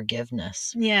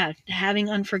 unforgiveness. Yeah. Having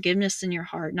unforgiveness in your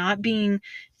heart, not being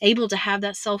able to have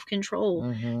that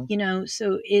self-control,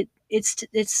 so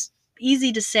it's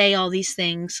easy to say all these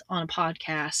things on a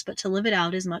podcast, but to live it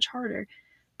out is much harder.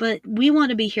 But we want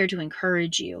to be here to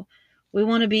encourage you. We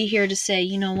want to be here to say,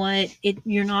 you know what,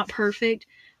 you're not perfect,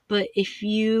 but if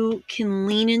you can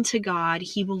lean into God,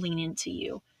 He will lean into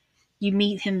you. You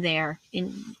meet Him there,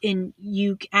 and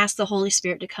you ask the Holy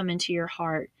Spirit to come into your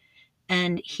heart,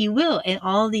 and He will. And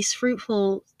all these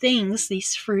fruitful things,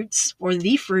 these fruits, or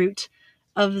the fruit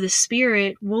of the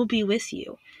Spirit will be with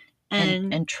you.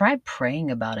 And try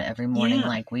praying about it every morning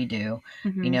like we do.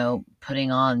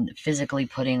 Physically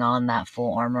putting on that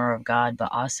full armor of God,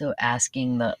 but also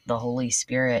asking the Holy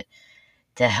Spirit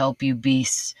to help you be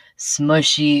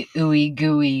smushy, ooey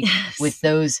gooey with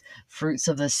those fruits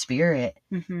of the Spirit,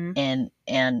 and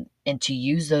to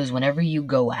use those whenever you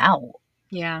go out.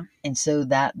 Yeah. And so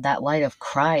that light of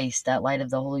Christ, that light of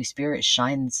the Holy Spirit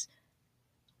shines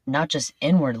not just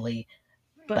inwardly,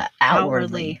 but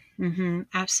outwardly.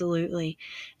 Absolutely.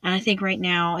 And I think right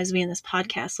now, as we end this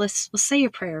podcast, let's say a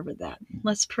prayer over that.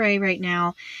 Let's pray right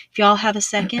now. If y'all have a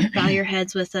second, bow your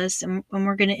heads with us, and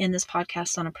we're going to end this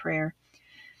podcast on a prayer.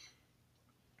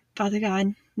 Father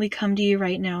God, we come to you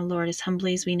right now, Lord, as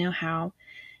humbly as we know how.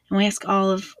 And we ask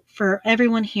for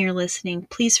everyone here listening,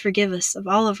 please forgive us of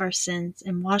all of our sins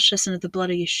and wash us into the blood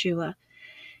of Yeshua.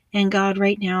 And God,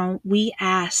 right now, we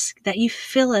ask that you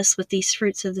fill us with these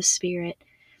fruits of the Spirit.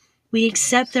 We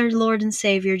accept our Lord and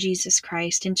Savior, Jesus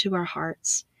Christ, into our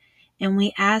hearts. And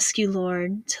we ask you,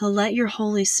 Lord, to let your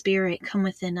Holy Spirit come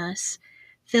within us.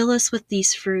 Fill us with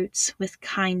these fruits, with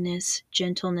kindness,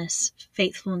 gentleness,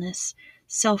 faithfulness,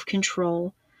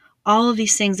 self-control. All of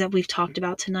these things that we've talked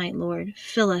about tonight, Lord.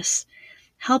 Fill us.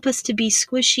 Help us to be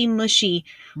squishy mushy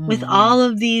with all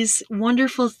of these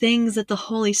wonderful things that the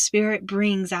Holy Spirit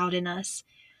brings out in us.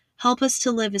 Help us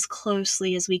to live as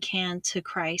closely as we can to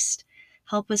Christ.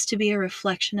 Help us to be a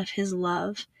reflection of his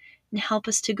love, and help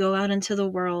us to go out into the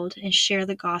world and share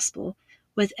the gospel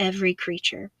with every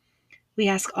creature. We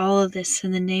ask all of this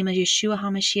in the name of Yeshua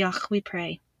HaMashiach, we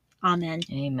pray. Amen.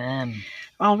 Amen.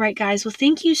 All right, guys. Well,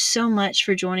 thank you so much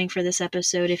for joining for this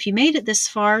episode. If you made it this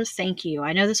far, thank you.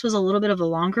 I know this was a little bit of a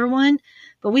longer one,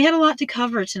 but we had a lot to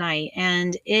cover tonight,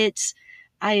 and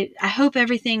I hope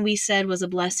everything we said was a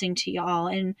blessing to y'all.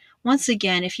 And once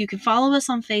again, if you can follow us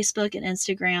on Facebook and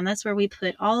Instagram, that's where we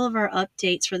put all of our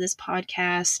updates for this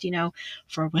podcast,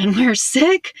 for when we're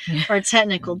sick or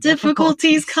technical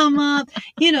difficulties come up,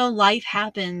 life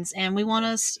happens, and we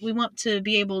want to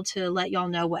be able to let y'all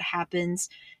know what happens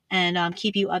and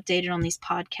keep you updated on these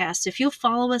podcasts. If you'll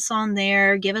follow us on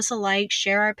there, give us a like,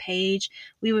 share our page,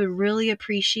 we would really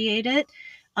appreciate it.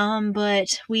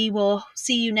 But we will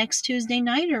see you next Tuesday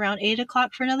night around 8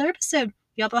 o'clock for another episode.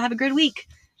 Y'all have a good week.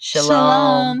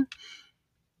 Shalom.